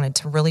 we wanted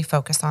to really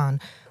focus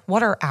on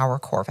what are our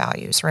core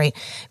values, right?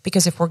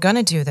 Because if we're going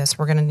to do this,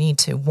 we're going to need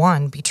to,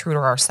 one, be true to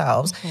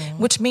ourselves,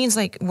 which means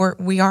like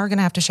we are going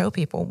to have to show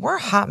people we're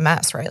a hot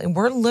mess, right? Like,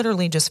 we're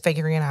literally just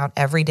figuring it out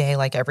every day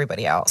like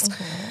everybody else.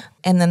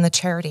 And then the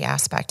charity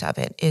aspect of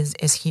it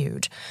is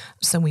huge.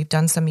 So we've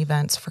done some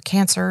events for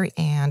cancer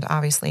and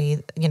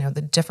obviously, you know,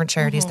 the different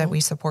charities that we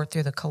support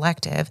through the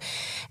collective.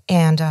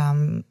 And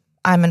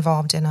I'm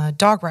involved in a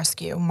dog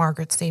rescue,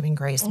 Margaret's Saving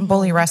Grace,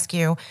 bully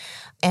rescue.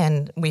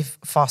 And we've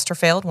foster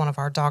failed. One of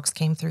our dogs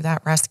came through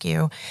that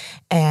rescue.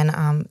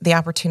 And the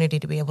opportunity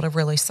to be able to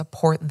really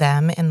support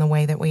them in the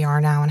way that we are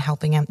now and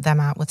helping them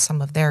out with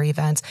some of their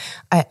events.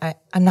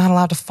 I'm not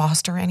allowed to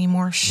foster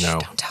anymore. Shh, No.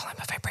 Don't tell him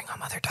if I bring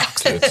home other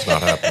dogs. It's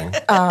not happening.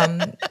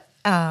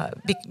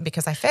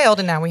 Because I failed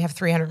and now we have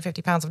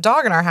 350 pounds of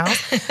dog in our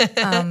house.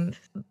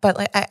 But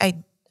like,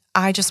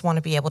 I just want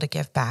to be able to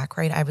give back,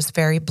 right? I was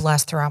very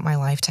blessed throughout my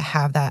life to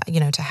have that,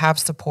 you know, to have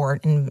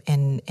support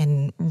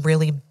and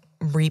really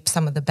reap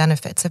some of the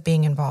benefits of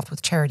being involved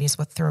with charities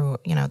through,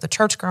 you know, the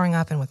church growing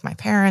up and with my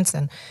parents.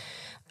 And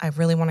I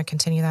really want to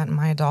continue that in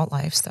my adult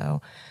life.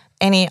 So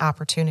any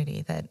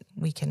opportunity that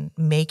we can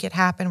make it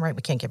happen, right?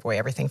 We can't give away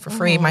everything for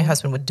free. My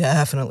husband would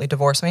definitely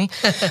divorce me.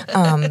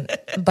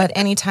 But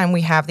anytime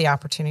we have the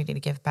opportunity to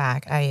give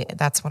back,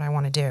 that's what I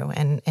want to do.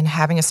 And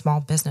having a small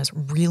business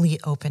really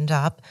opened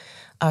up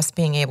us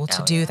being able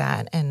to do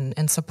that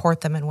and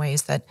support them in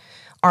ways that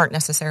aren't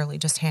necessarily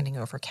just handing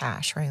over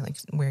cash, right? Like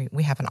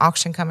we have an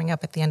auction coming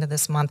up at the end of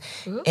this month.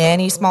 Ooh.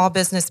 Any small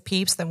business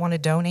peeps that want to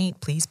donate,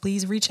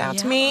 please reach out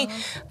to me.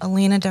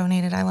 Alina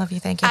donated. I love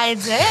you. Thank you. I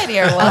did.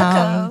 You're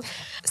welcome.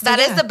 That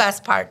is the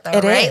best part, though,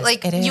 right?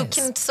 Like you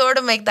can sort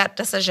of make that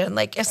decision.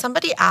 Like if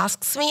somebody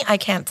asks me, I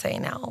can't say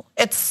no.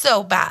 It's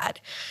so bad.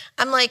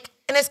 I'm like,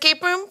 an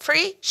escape room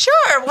free?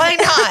 Sure, why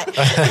not?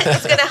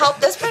 It's going to help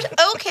this person.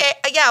 Okay,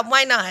 yeah,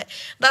 why not?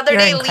 The other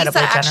day,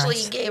 Lisa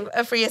actually gave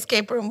a free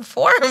escape room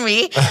for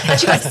me. And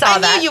she goes,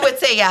 I knew you would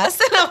say yes.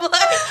 And I'm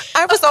like,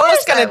 I was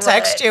almost going to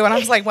text you, and I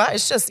was like, well,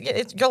 it's just,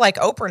 you're like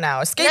Oprah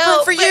now. Escape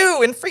room for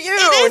you, and for you,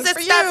 it is, and for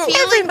it's you. That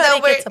feeling,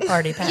 everybody gets a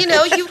party pack. You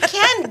know,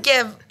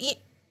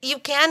 you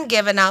can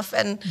give enough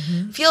and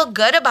feel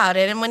good about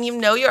it. And when you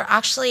know you're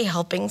actually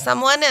helping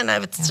someone and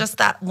it's just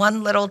that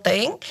one little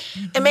thing,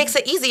 it makes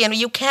it easy. And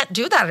you can't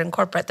do that in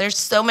corporate. There's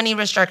so many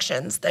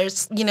restrictions.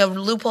 There's, you know,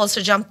 loopholes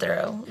to jump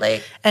through.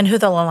 And who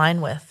they'll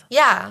align with.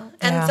 Yeah.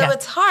 And so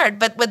it's hard.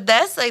 But with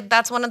this,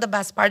 that's one of the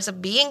best parts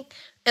of being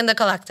in the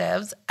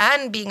collectives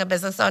and being a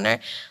business owner.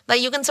 Like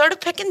you can sort of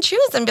pick and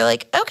choose and be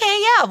like,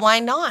 okay, yeah, why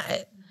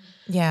not?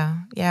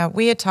 Yeah.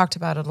 We had talked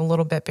about it a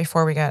little bit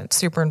before we got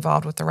super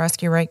involved with the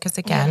rescue, right? Because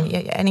again,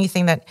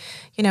 anything that,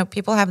 you know,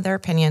 people have their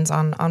opinions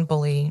on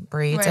bully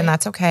breeds, and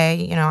that's okay.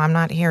 You know, I'm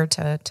not here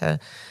to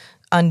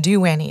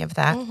undo any of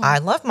that. I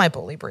love my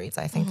bully breeds.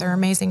 I think they're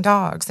amazing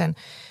dogs, and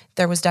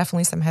there was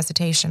definitely some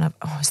hesitation of,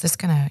 is this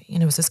gonna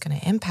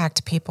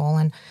impact people?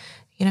 And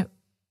you know,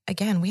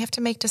 again, we have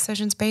to make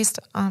decisions based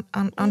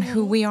on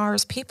who we are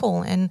as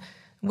people, and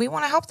we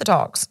want to help the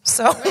dogs.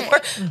 So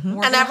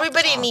we're and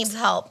everybody needs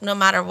help no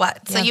matter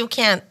what. So you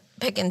can't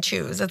pick and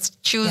choose. It's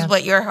choose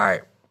what your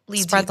heart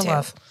leads Spread you to. the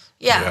love.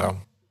 Yeah.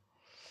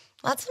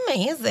 That's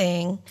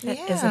amazing. It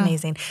is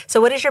amazing. So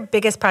what is your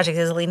biggest project?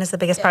 Is Alina's the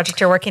biggest project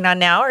you're working on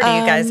now, or do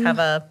you guys have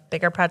a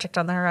bigger project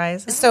on the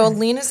horizon? So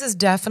Alina's is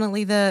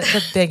definitely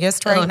the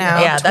biggest right now.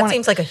 Yeah, that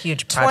seems like a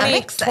huge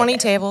project. 20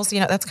 tables,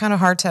 that's kind of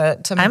hard to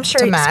I'm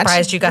sure he's match.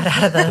 Surprised you got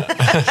out of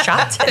the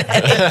shop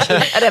today.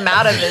 Get him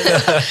out of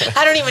it.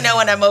 I don't even know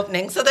when I'm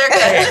opening, so they're good.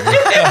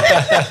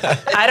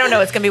 I don't know.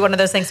 It's going to be one of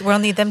those things. We'll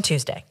need them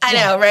Tuesday. I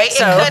know, right?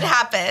 So, it could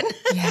happen.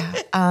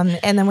 Yeah.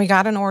 And then we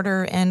got an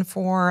order in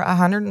for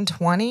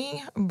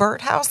 120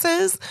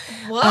 birdhouses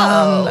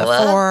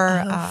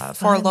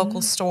for a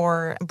local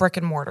store, brick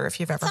and mortar, if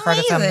you've ever heard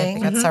of them.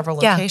 They've got several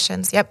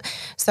locations. Yep.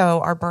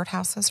 So our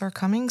birdhouses are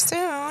coming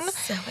soon.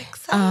 So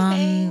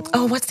exciting.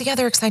 What's the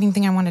other exciting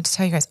thing I wanted to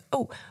tell you guys?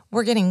 Oh,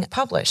 we're getting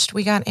published.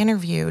 We got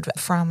interviewed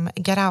from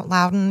Get Out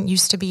Loudon,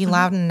 used to be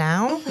Loudon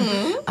Now.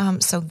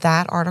 So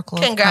that article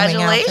is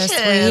coming out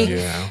this week.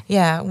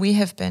 Yeah, we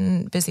have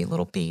been busy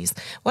little bees.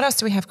 What else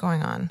do we have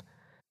going on?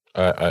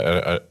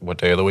 What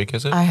day of the week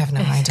is it? I have no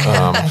idea.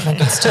 I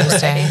think it's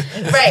Tuesday.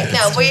 Right.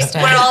 No,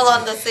 we're all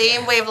on the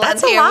same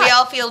wavelength here. We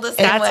all feel the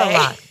same way. That's a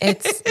lot.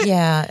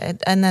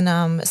 It's, and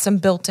then some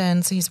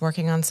built-ins. He's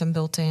working on some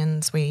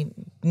built-ins. We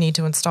need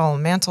to install a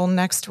mantle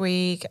next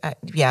week.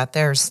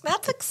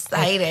 That's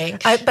exciting.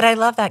 But I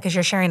love that because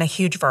you're sharing a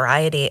huge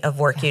variety of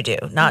work you do,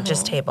 not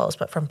just tables,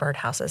 but from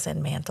birdhouses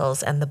and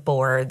mantles and the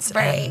boards.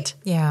 Right.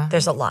 And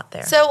there's a lot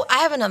there. So I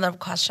have another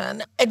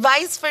question.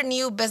 Advice for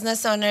new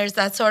business owners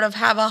that sort of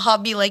have a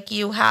hobby like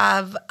you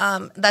have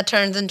that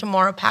turns into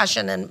more a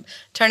passion and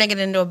turning it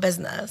into a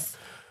business.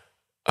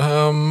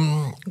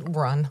 Run.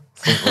 Run.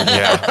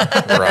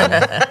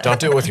 Don't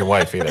do it with your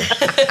wife either.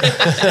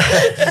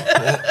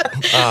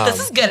 This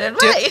is good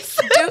advice.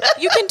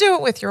 You can do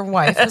it with your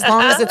wife as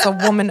long as it's a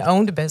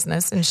woman-owned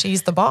business and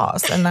she's the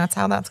boss, and that's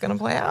how that's going to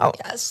play out.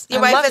 Yes,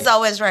 your wife is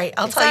always right.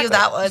 I'll tell you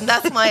that one.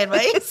 That's my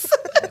advice.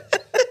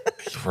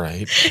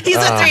 Right. He's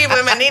with 3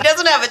 women. He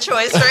doesn't have a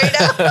choice right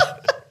now.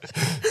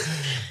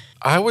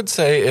 I would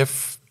say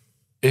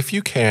if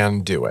you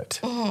can, do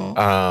it.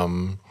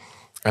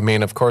 I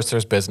mean, of course,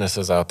 there's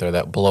businesses out there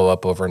that blow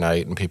up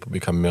overnight and people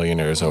become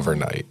millionaires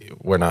overnight.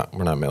 We're not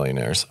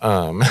millionaires.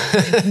 No.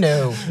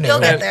 You'll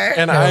get there.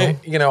 And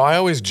I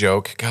always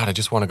joke, God, I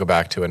just want to go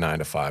back to a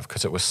 9-to-5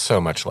 because it was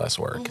so much less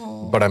work.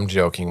 But I'm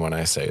joking when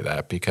I say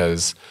that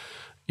because,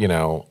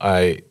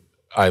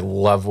 I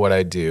love what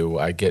I do.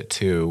 I get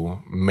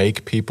to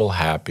make people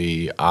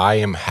happy. I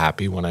am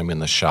happy when I'm in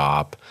the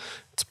shop.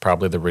 It's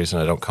probably the reason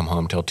I don't come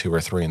home till 2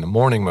 or 3 in the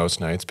morning most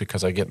nights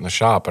because I get in the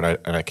shop and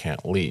I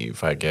can't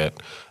leave. I get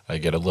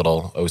a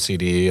little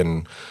OCD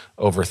and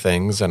over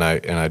things and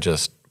I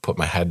just put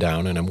my head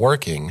down and I'm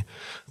working.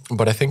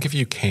 But I think if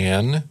you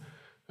can,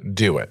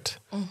 do it.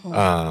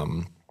 I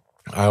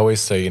always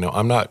say,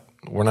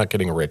 we're not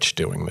getting rich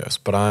doing this,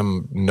 but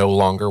I'm no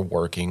longer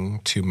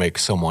working to make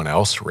someone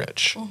else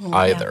rich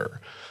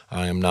either.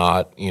 I am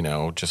not,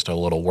 just a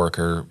little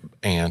worker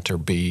ant or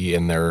bee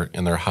in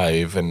their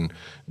hive and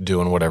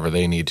doing whatever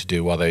they need to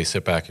do while they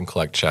sit back and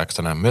collect checks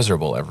and I'm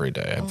miserable every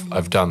day.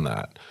 I've done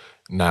that.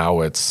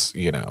 Now it's,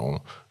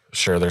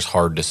 sure there's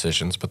hard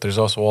decisions, but there's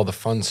also all the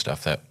fun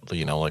stuff that,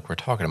 like we're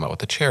talking about with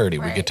the charity.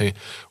 Right.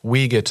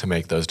 We get to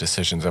make those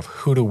decisions of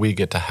who do we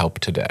get to help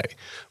today?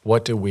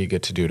 What do we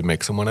get to do to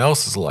make someone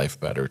else's life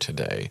better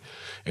today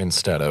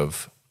instead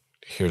of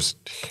here's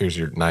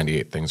your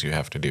 98 things you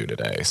have to do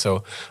today.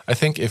 So I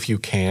think if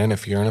you're in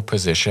a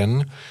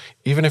position,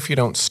 even if you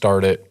don't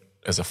start it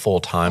as a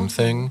full-time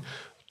thing,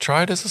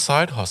 try it as a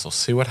side hustle,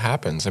 see what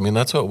happens. I mean,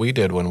 that's what we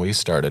did when we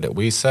started it.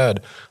 We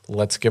said,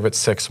 let's give it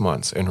 6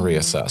 months and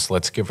reassess.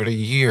 Let's give it a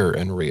year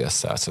and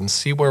reassess and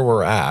see where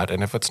we're at.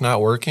 And if it's not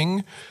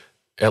working,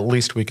 at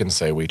least we can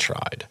say we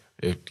tried.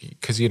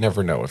 Because you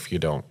never know if you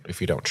don't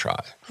try.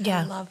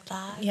 Yeah. I love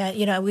that.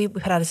 Yeah, we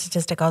put out a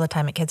statistic all the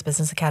time at Kids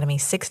Business Academy.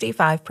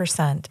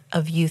 65%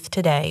 of youth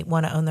today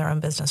want to own their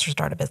own business or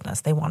start a business.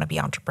 They want to be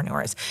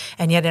entrepreneurs.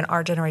 And yet in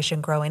our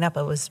generation growing up,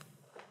 it was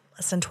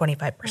less than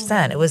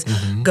 25%. It was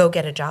go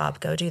get a job,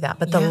 go do that.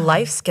 But the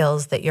life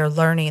skills that you're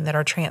learning that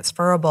are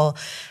transferable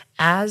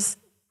as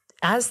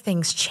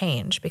things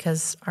change,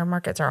 because our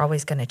markets are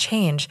always going to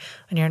change,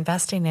 when you're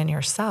investing in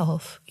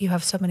yourself, you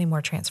have so many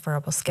more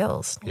transferable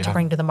skills to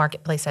bring to the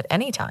marketplace at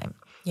any time.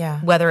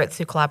 Yeah. Whether it's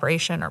through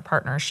collaboration or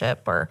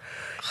partnership or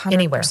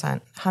anywhere.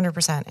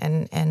 100%.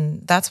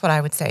 And that's what I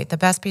would say. The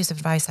best piece of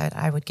advice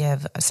I would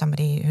give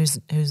somebody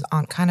who's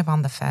on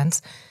the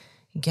fence,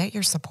 get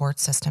your support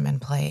system in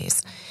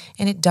place.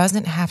 And it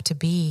doesn't have to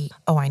be,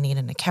 I need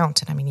an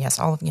accountant. I mean, yes,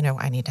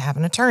 I need to have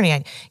an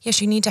attorney. Yes,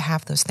 you need to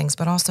have those things,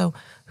 but also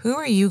who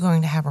are you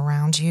going to have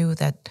around you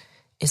that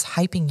is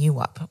hyping you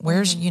up?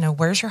 Where's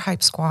your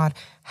hype squad?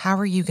 How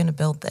are you going to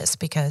build this?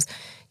 Because,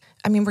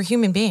 I mean, we're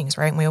human beings,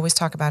 right? And we always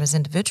talk about as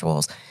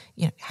individuals,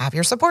 have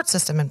your support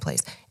system in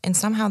place. And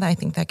somehow I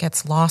think that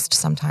gets lost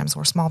sometimes,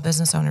 where small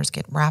business owners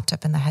get wrapped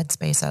up in the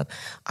headspace of,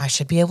 I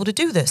should be able to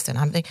do this.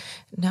 And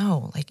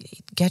no,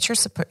 like, get your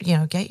support,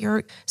 get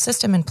your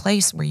system in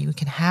place where you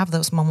can have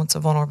those moments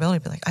of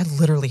vulnerability. Be like, I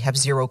literally have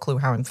zero clue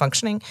how I'm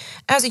functioning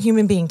as a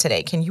human being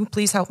today. Can you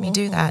please help me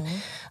do that?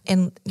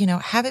 And,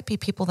 have it be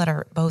people that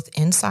are both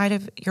inside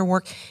of your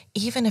work,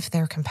 even if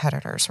they're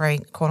competitors,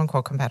 right? Quote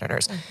unquote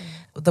competitors.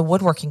 The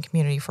woodworking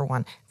community, for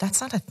one,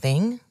 that's not a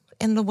thing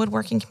in the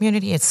woodworking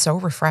community. It's so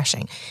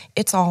refreshing.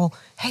 It's all,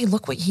 hey,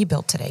 look what he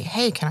built today.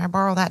 Hey, can I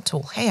borrow that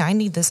tool? Hey, I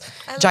need this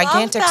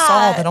gigantic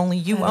saw that only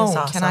you own.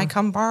 Awesome. Can I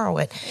come borrow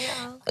it?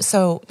 Yeah.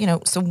 So,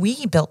 so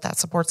we built that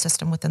support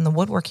system within the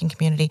woodworking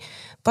community,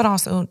 but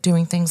also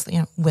doing things,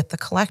 with the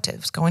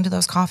collectives, going to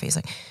those coffees,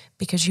 like,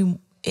 because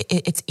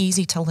it's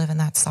easy to live in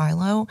that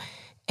silo,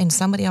 and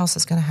somebody else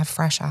is going to have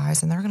fresh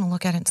eyes, and they're going to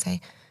look at it and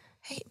say,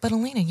 hey, but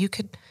Alina,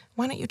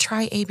 why don't you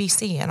try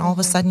ABC? And all of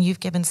a sudden you've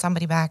given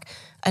somebody back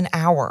an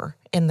hour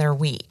in their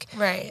week.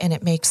 Right. And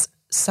it makes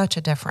such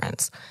a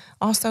difference.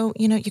 Also,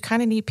 you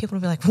kind of need people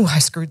to be like, oh, I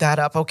screwed that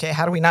up. Okay,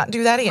 how do we not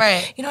do that again?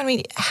 Right. You know what I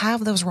mean?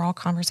 Have those raw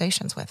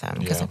conversations with them,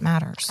 because it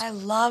matters. I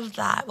love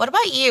that. What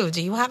about you?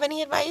 Do you have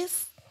any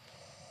advice?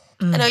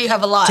 I know you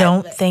have a lot.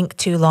 Don't think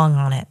too long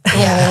on it.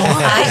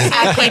 Yeah.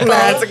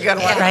 That's a good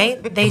one.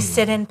 Right? They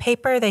sit in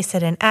paper, they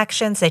sit in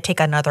actions, they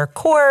take another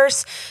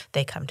course,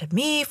 they come to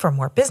me for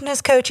more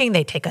business coaching,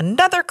 they take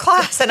another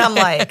class, and I'm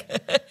like,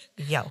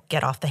 yo,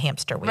 get off the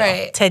hamster wheel.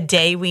 Right.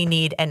 Today we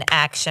need an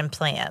action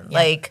plan. Yeah.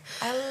 Like,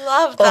 I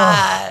love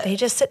that. They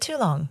just sit too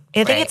long.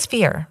 I think it's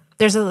fear.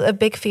 There's a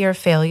big fear of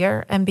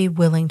failure, and be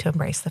willing to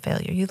embrace the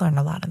failure. You learn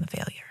a lot in the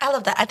failure. I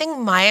love that. I think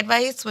my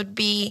advice would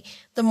be,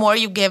 the more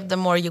you give, the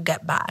more you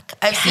get back.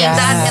 I've seen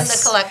that in the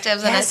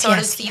collectives, and I sort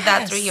of see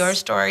that through your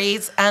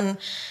stories. And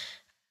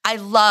I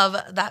love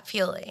that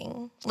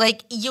feeling.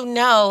 Like,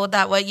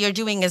 that what you're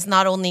doing is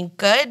not only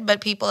good, but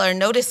people are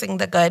noticing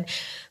the good.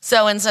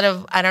 So instead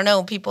of,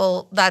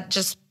 people that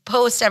just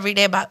post every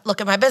day about,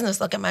 look at my business,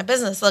 look at my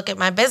business, look at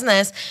my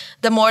business,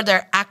 the more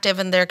they're active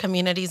in their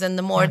communities and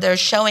the more they're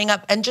showing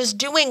up and just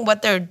doing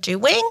what they're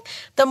doing,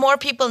 the more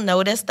people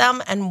notice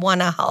them and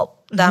want to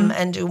help them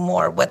and do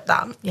more with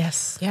them.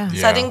 Yes. Yeah.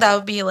 So I think that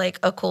would be like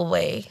a cool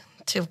way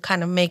to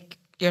kind of make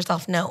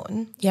yourself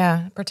known.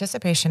 Yeah.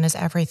 Participation is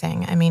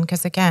everything. I mean,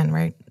 because again,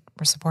 right,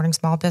 we're supporting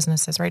small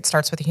businesses, right? It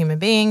starts with a human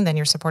being, then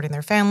you're supporting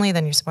their family,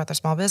 then you support their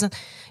small business.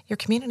 Your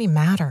community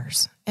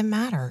matters. It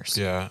matters.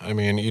 Yeah, I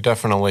mean, you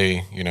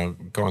definitely,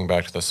 going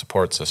back to the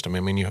support system, I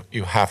mean,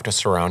 you have to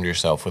surround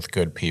yourself with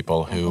good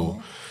people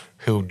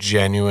who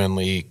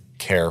genuinely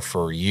care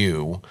for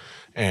you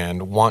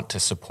and want to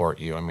support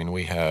you. I mean,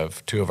 we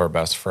have two of our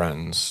best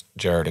friends,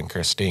 Jared and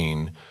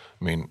Christine.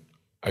 I mean,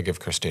 I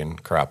give Christine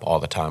crap all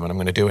the time, and I'm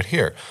going to do it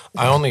here.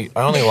 I only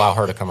allow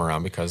her to come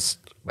around because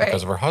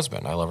of her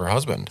husband. I love her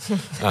husband.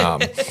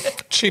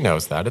 She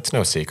knows that. It's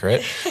no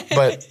secret.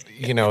 But,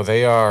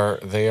 they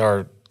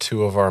are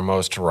two of our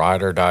most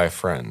ride or die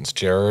friends.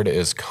 Jared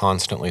is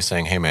constantly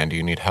saying, hey, man, do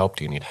you need help?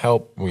 Do you need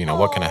help?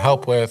 What can I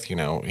help with?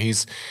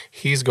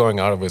 He's going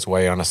out of his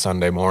way on a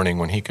Sunday morning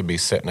when he could be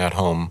sitting at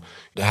home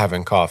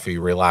having coffee,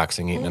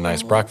 relaxing, eating a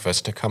nice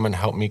breakfast to come and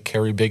help me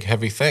carry big,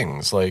 heavy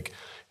things. Like,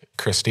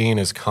 Christine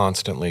is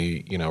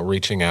constantly,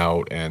 reaching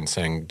out and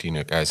saying, do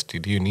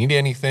you need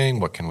anything?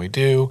 What can we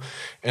do?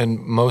 And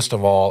most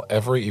of all,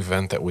 every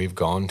event that we've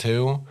gone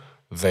to,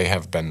 they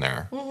have been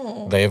there.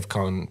 They have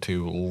gone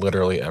to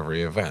literally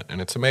every event.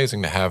 And it's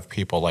amazing to have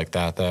people like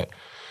that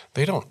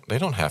they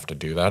don't have to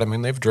do that. I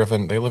mean, they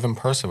live in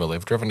Percival.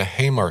 They've driven to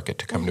Haymarket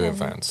to come to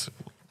events.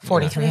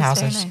 43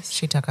 houses. Nice.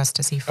 She took us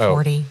to see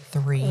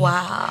 43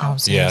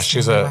 houses. Yeah,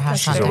 she's a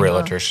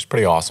realtor. She's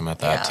pretty awesome at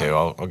that too.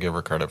 I'll give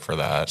her credit for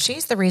that.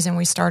 She's the reason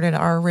we started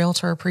our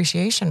realtor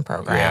appreciation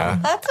program. Yeah.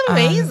 That's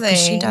amazing.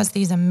 She does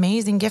these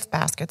amazing gift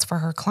baskets for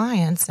her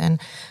clients,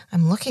 and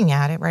I'm looking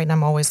at it, right? And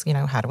I'm always,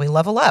 how do we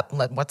level up?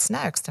 What's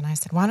next? And I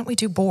said, why don't we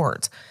do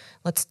boards?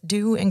 Let's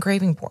do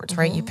engraving boards,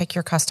 right? You pick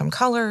your custom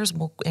colors.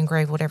 We'll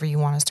engrave whatever you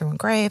want us to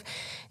engrave.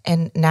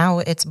 And now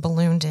it's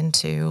ballooned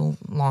into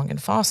Long &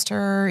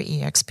 Foster,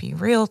 eXp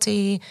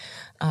Realty,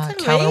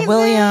 Keller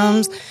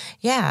Williams.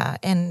 Yeah,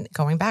 and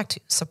going back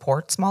to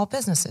support small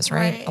businesses,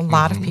 right? A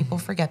lot of people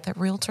forget that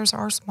realtors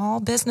are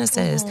small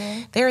businesses.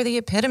 They're the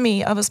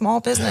epitome of a small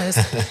business.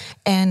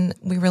 And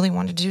we really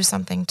wanted to do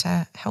something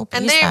to help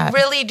and ease that. And they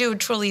really do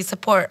truly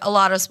support a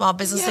lot of small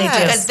businesses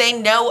because they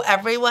know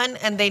everyone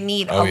and they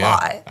need a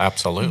lot.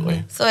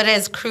 Absolutely. So it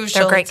is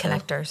crucial. They're great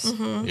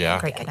connectors. Yeah.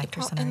 Great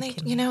connectors. And they,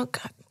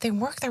 they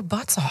work their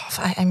butts off.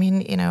 I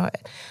mean,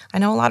 I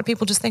know a lot of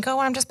people just think, oh,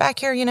 I'm just back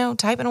here,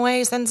 typing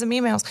away, sending some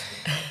emails.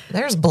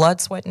 There's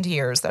blood, sweat, and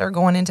tears that are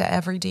going into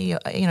every deal,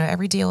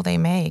 every deal they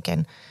make.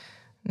 And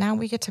now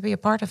we get to be a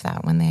part of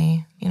that when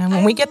they,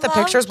 when we get the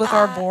pictures with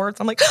our boards,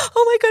 I'm like,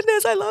 oh my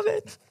goodness, I love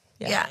it.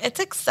 Yeah, it's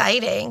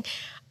exciting.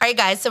 All right,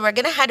 guys, so we're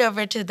going to head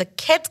over to the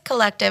Kids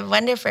Collective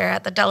Vendor Fair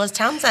at the Dulles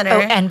Town Center.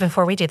 Oh, and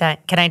before we do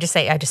that, can I just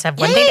say, I just have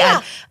one thing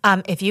to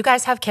add. If you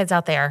guys have kids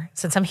out there,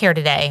 since I'm here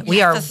today,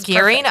 we are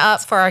gearing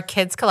up for our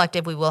Kids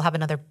Collective. We will have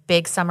another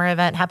big summer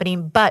event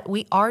happening, but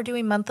we are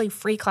doing monthly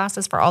free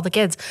classes for all the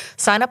kids.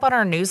 Sign up on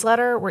our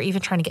newsletter. We're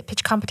even trying to get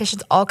pitch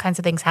competitions, all kinds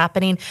of things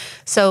happening.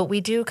 So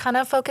we do kind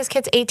of focus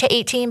kids 8 to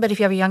 18, but if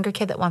you have a younger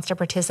kid that wants to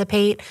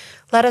participate,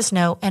 let us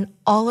know. And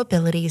all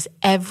abilities,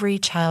 every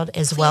child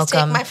is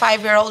welcome. Take my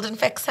 5-year-old and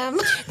fix him.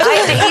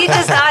 He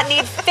does not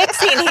need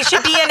fixing. He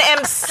should be an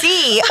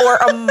MC or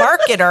a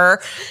marketer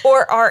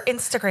or our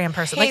Instagram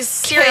person. He's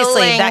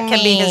seriously, that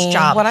can be his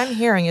job. What I'm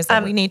hearing is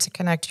that we need to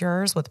connect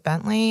yours with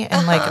Bentley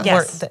and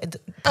Yes.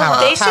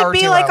 They should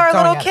be like our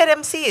little kid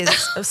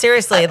MCs.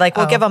 Seriously,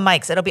 we'll give them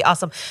mics. It'll be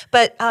awesome.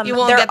 But you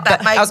won't get that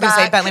mic I was going to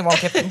say back. Bentley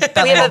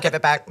won't give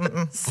it back.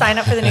 Sign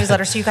up for the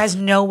newsletter so you guys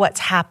know what's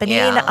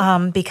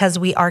happening because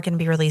we are going to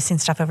be releasing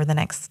stuff over the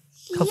next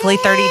hopefully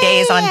 30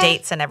 days on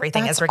dates and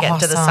everything as we're getting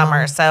to the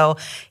summer. So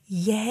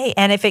yay.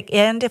 And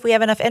if we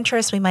have enough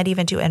interest, we might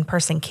even do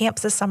in-person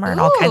camps this summer and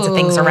all kinds of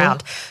things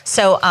around.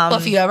 So well,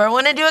 if you ever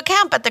want to do a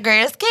camp at the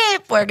Great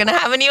Escape, we're going to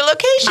have a new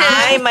location.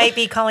 I might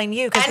be calling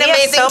you because we have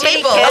amazing so many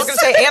tables. kids. I was going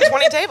to say, and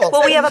 20 tables.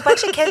 Well, we have a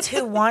bunch of kids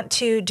who want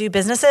to do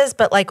businesses,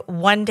 but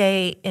one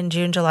day in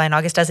June, July, and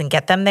August doesn't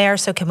get them there.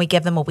 So can we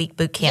give them a week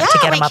boot camp to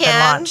get them up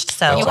and launched?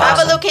 So you have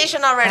a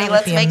location already.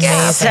 Let's make it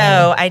happen.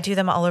 So I do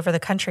them all over the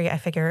country. I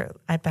figure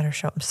I'd better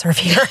show them serve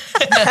here.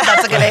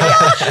 That's a good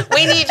idea.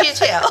 We need you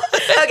too.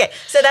 Okay,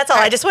 so that's all.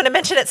 I just want to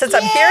mention it since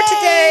I'm here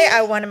today.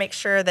 I want to make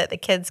sure that the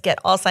kids get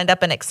all signed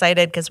up and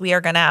excited because we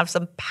are going to have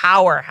some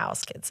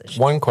powerhouse kids this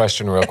year. One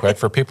question real quick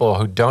for people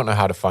who don't know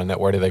how to find that,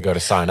 where do they go to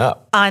sign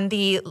up? I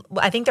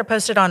think they're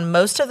posted on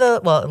most of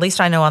at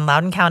least I know on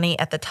Loudoun County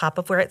at the top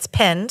of where it's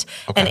pinned.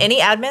 Okay. And any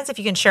admins, if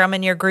you can share them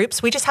in your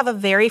groups, we just have a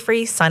very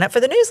free sign up for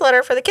the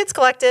newsletter for the Kids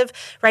Collective.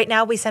 Right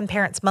now we send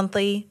parents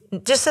monthly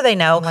just so they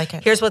know,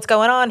 here's what's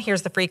going on,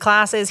 here's the free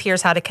classes,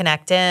 here's how to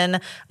connect in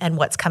and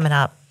what's coming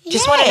up.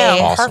 Just want to know.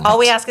 Awesome. All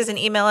we ask is an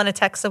email and a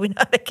text so we know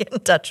how to get in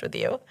touch with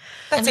you.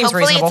 That seems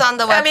hopefully reasonable. It's on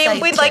the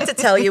website. We'd like to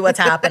tell you what's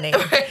happening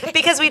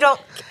because we don't,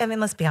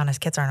 let's be honest,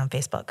 kids aren't on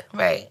Facebook.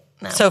 Right.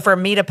 No. So for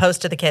me to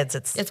post to the kids,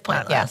 it's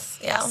pointless.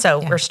 Yeah.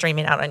 So we're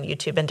streaming out on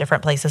YouTube and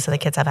different places so the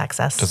kids have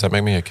access. Does that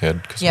make me a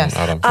kid? Because Yes.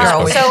 I'm not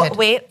on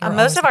Facebook. So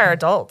most of our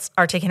adults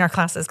are taking our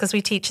classes because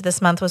we teach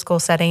this month with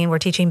school setting. We're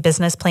teaching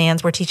business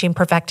plans. We're teaching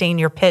perfecting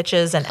your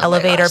pitches and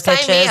elevator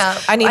pitches. Sign me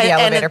up. I need the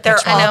elevator they're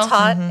pitch. all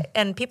taught,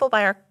 and people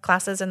buy our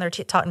classes and they're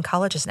taught in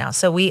colleges now.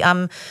 So we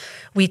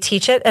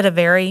teach it at a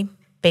very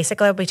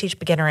basically, we teach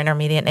beginner,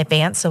 intermediate, and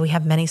advanced. So we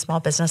have many small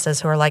businesses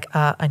who are like,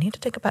 I need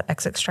to think about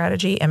exit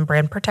strategy and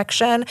brand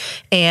protection.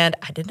 And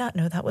I did not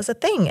know that was a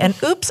thing. And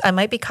oops, I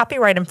might be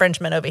copyright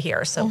infringement over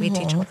here. So we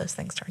teach all those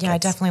things to our kids. I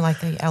definitely like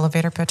the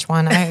elevator pitch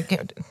one.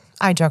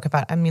 I joke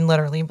about it.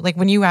 Literally,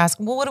 when you ask,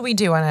 well, what do we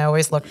do? And I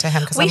always look to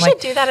him because we should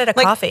do that at a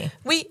coffee.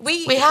 We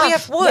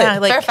have wood. Yeah,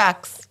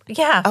 Fairfax.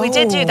 Yeah, we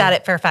did do that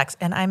at Fairfax,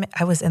 and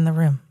I was in the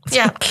room.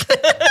 Yeah.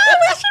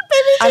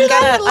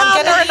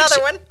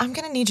 I'm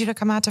gonna need you to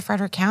come out to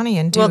Frederick County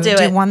and do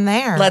one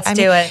there. Let's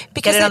do it.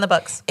 Get it on the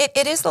books.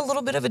 It is a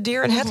little bit of a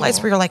deer in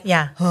headlights where you're like,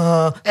 I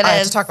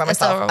have to talk about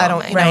myself. I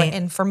don't, right.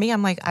 And for me,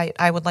 I'm like,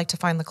 I would like to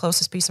find the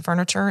closest piece of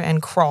furniture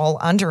and crawl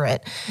under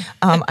it.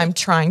 I'm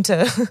trying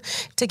to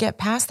get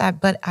past that,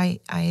 but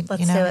Let's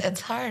do it.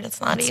 It's hard.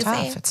 It's not easy.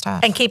 It's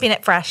tough. And keeping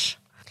it fresh.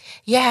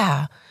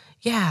 Yeah.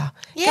 Because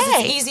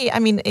it's easy.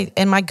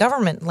 In my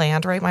government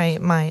land, right?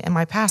 In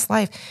my past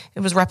life,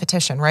 it was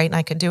repetition, right? And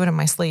I could do it in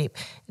my sleep.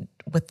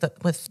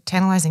 With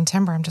Tantalizing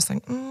Timber, I'm just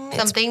like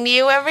something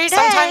new every day.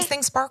 Sometimes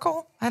things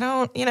sparkle. I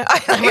don't.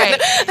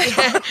 Right.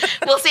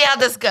 We'll see how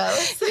this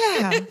goes.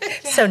 Yeah.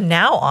 So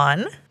now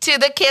on to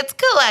the Kids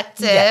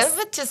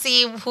Collective to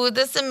see who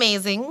this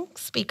amazing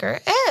speaker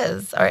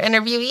is or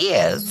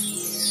interviewee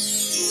is.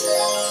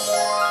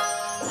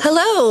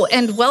 Hello,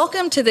 and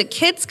welcome to the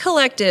Kids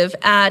Collective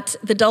at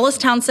the Dulles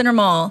Town Center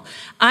Mall.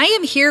 I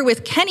am here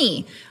with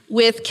Kenny,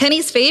 with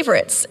Kenny's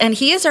Favorites, and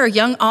he is our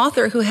young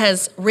author who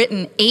has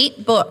written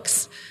 8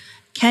 books.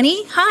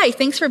 Kenny, hi,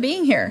 thanks for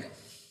being here.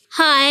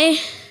 Hi.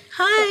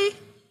 Hi.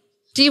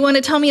 Do you want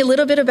to tell me a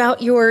little bit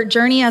about your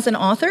journey as an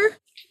author?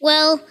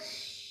 Well,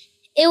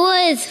 it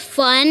was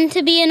fun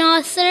to be an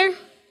author.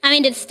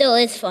 It still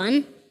is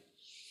fun.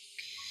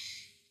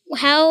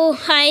 How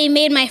I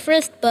made my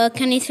first book,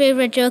 Kenny's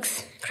Favorite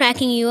Jokes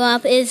Cracking You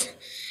Up, is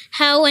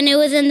how when it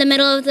was in the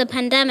middle of the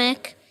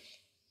pandemic,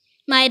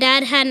 my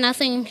dad had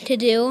nothing to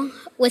do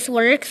with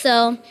work,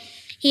 so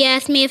he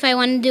asked me if I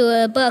wanted to do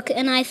a book,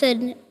 and I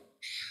said,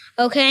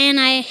 okay, and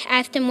I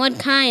asked him what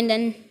kind,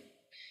 and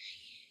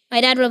my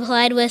dad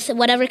replied with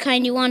whatever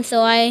kind you want,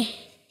 so I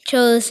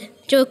chose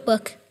joke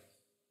book.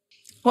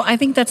 Well, I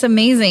think that's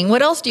amazing.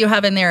 What else do you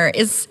have in there?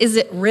 Is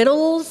it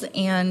riddles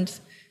and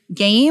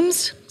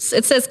games?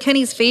 It says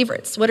Kenny's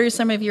Favorites. What are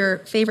some of your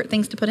favorite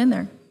things to put in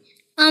there?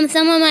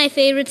 Some of my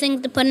favorite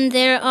things to put in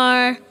there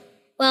are,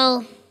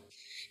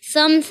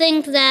 some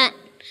things that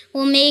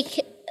will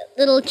make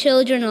little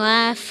children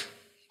laugh.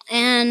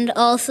 and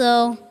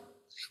also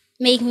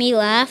make me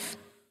laugh.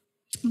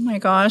 Oh my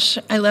gosh,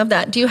 I love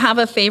that. Do you have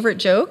a favorite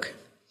joke?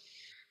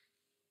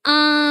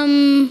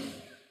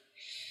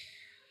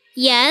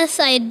 Yes,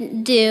 I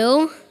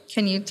do.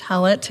 Can you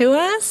tell it to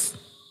us?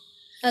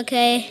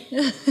 Okay.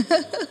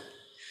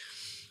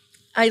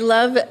 I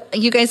love,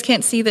 you guys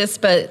can't see this,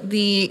 but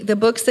the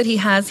books that he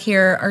has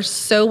here are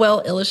so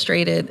well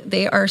illustrated.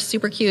 They are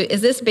super cute. Is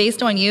this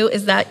based on you?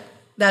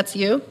 That's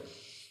you?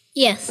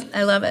 Yes.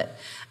 I love it.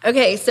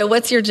 Okay, so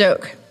what's your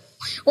joke?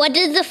 What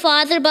did the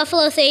father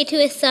buffalo say to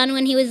his son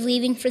when he was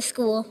leaving for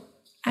school?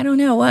 I don't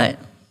know, what?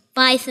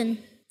 Bison.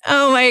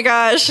 Oh my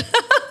gosh.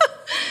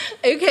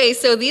 Okay,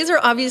 so these are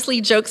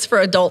obviously jokes for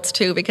adults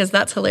too, because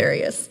that's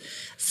hilarious.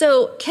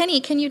 So, Kenny,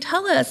 can you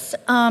tell us,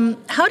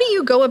 how do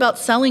you go about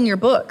selling your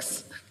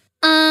books?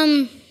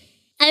 I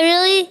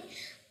really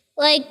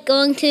like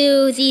going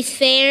to these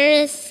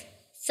fairs,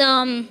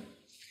 some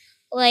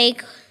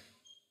like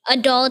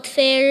adult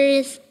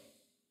fairs,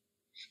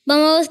 but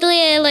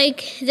mostly I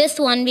like this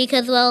one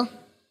because, well,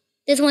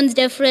 this one's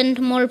different,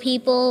 more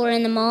people, we're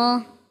in the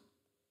mall.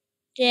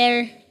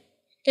 There's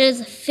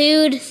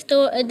food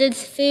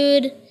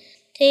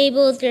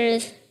tables,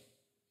 there's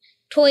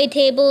toy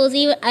tables.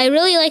 Even I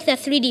really like that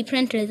 3D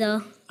printer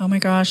though. Oh my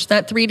gosh,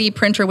 that 3D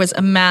printer was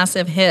a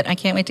massive hit. I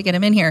can't wait to get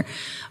him in here.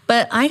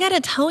 But I got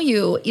to tell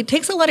you, it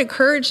takes a lot of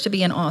courage to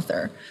be an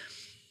author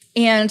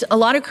and a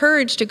lot of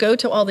courage to go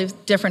to all these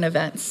different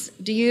events.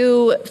 Do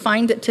you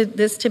find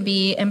this to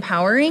be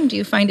empowering? Do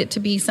you find it to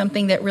be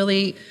something that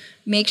really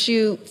makes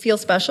you feel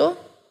special?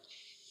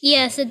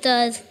 Yes, it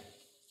does.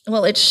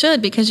 Well, it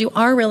should, because you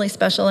are really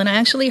special. And I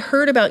actually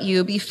heard about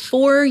you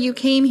before you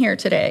came here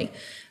today,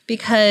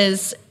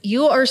 because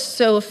you are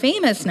so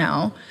famous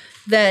now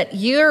that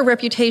your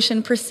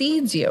reputation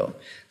precedes you.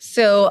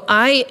 So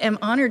I am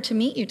honored to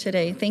meet you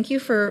today. Thank you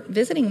for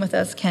visiting with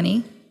us,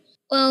 Kenny.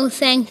 Well,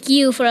 thank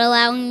you for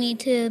allowing me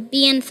to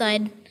be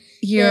inside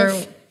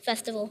this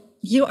festival.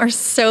 You are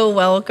so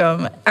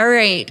welcome. All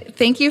right.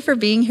 Thank you for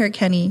being here,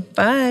 Kenny.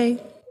 Bye.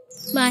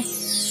 Bye.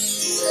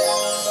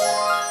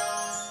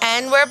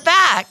 And we're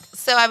back.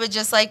 So I would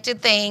just like to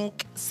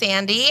thank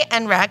Sandy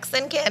and Rex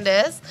and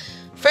Candace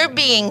for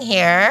being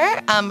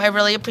here. I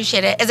really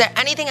appreciate it. Is there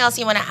anything else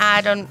you want to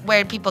add on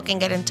where people can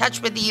get in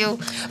touch with you,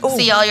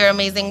 see all your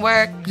amazing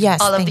work,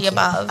 all of the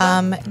above?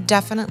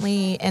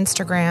 Definitely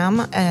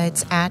Instagram.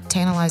 It's at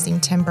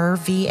Tantalizing Timber,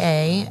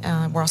 VA.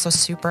 We're also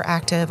super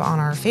active on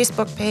our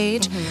Facebook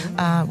page.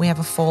 We have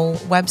a full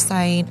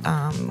website.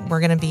 We're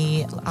going to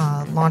be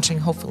launching,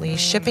 hopefully,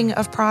 shipping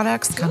of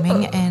products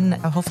coming in,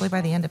 hopefully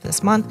by the end of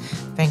this month.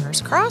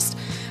 Fingers crossed.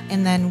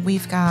 And then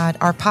we've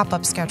got our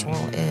pop-up schedule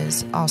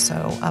is also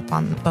up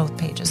on both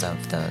pages of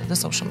the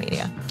social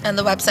media. And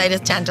the website is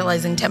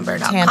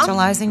tantalizingtimber.com.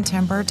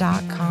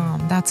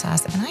 Tantalizingtimber.com. That's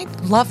us. And I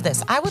love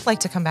this. I would like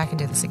to come back and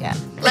do this again.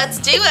 Let's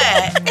do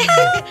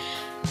it.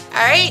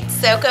 All right,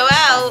 so go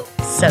out.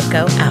 So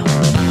go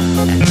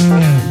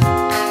out.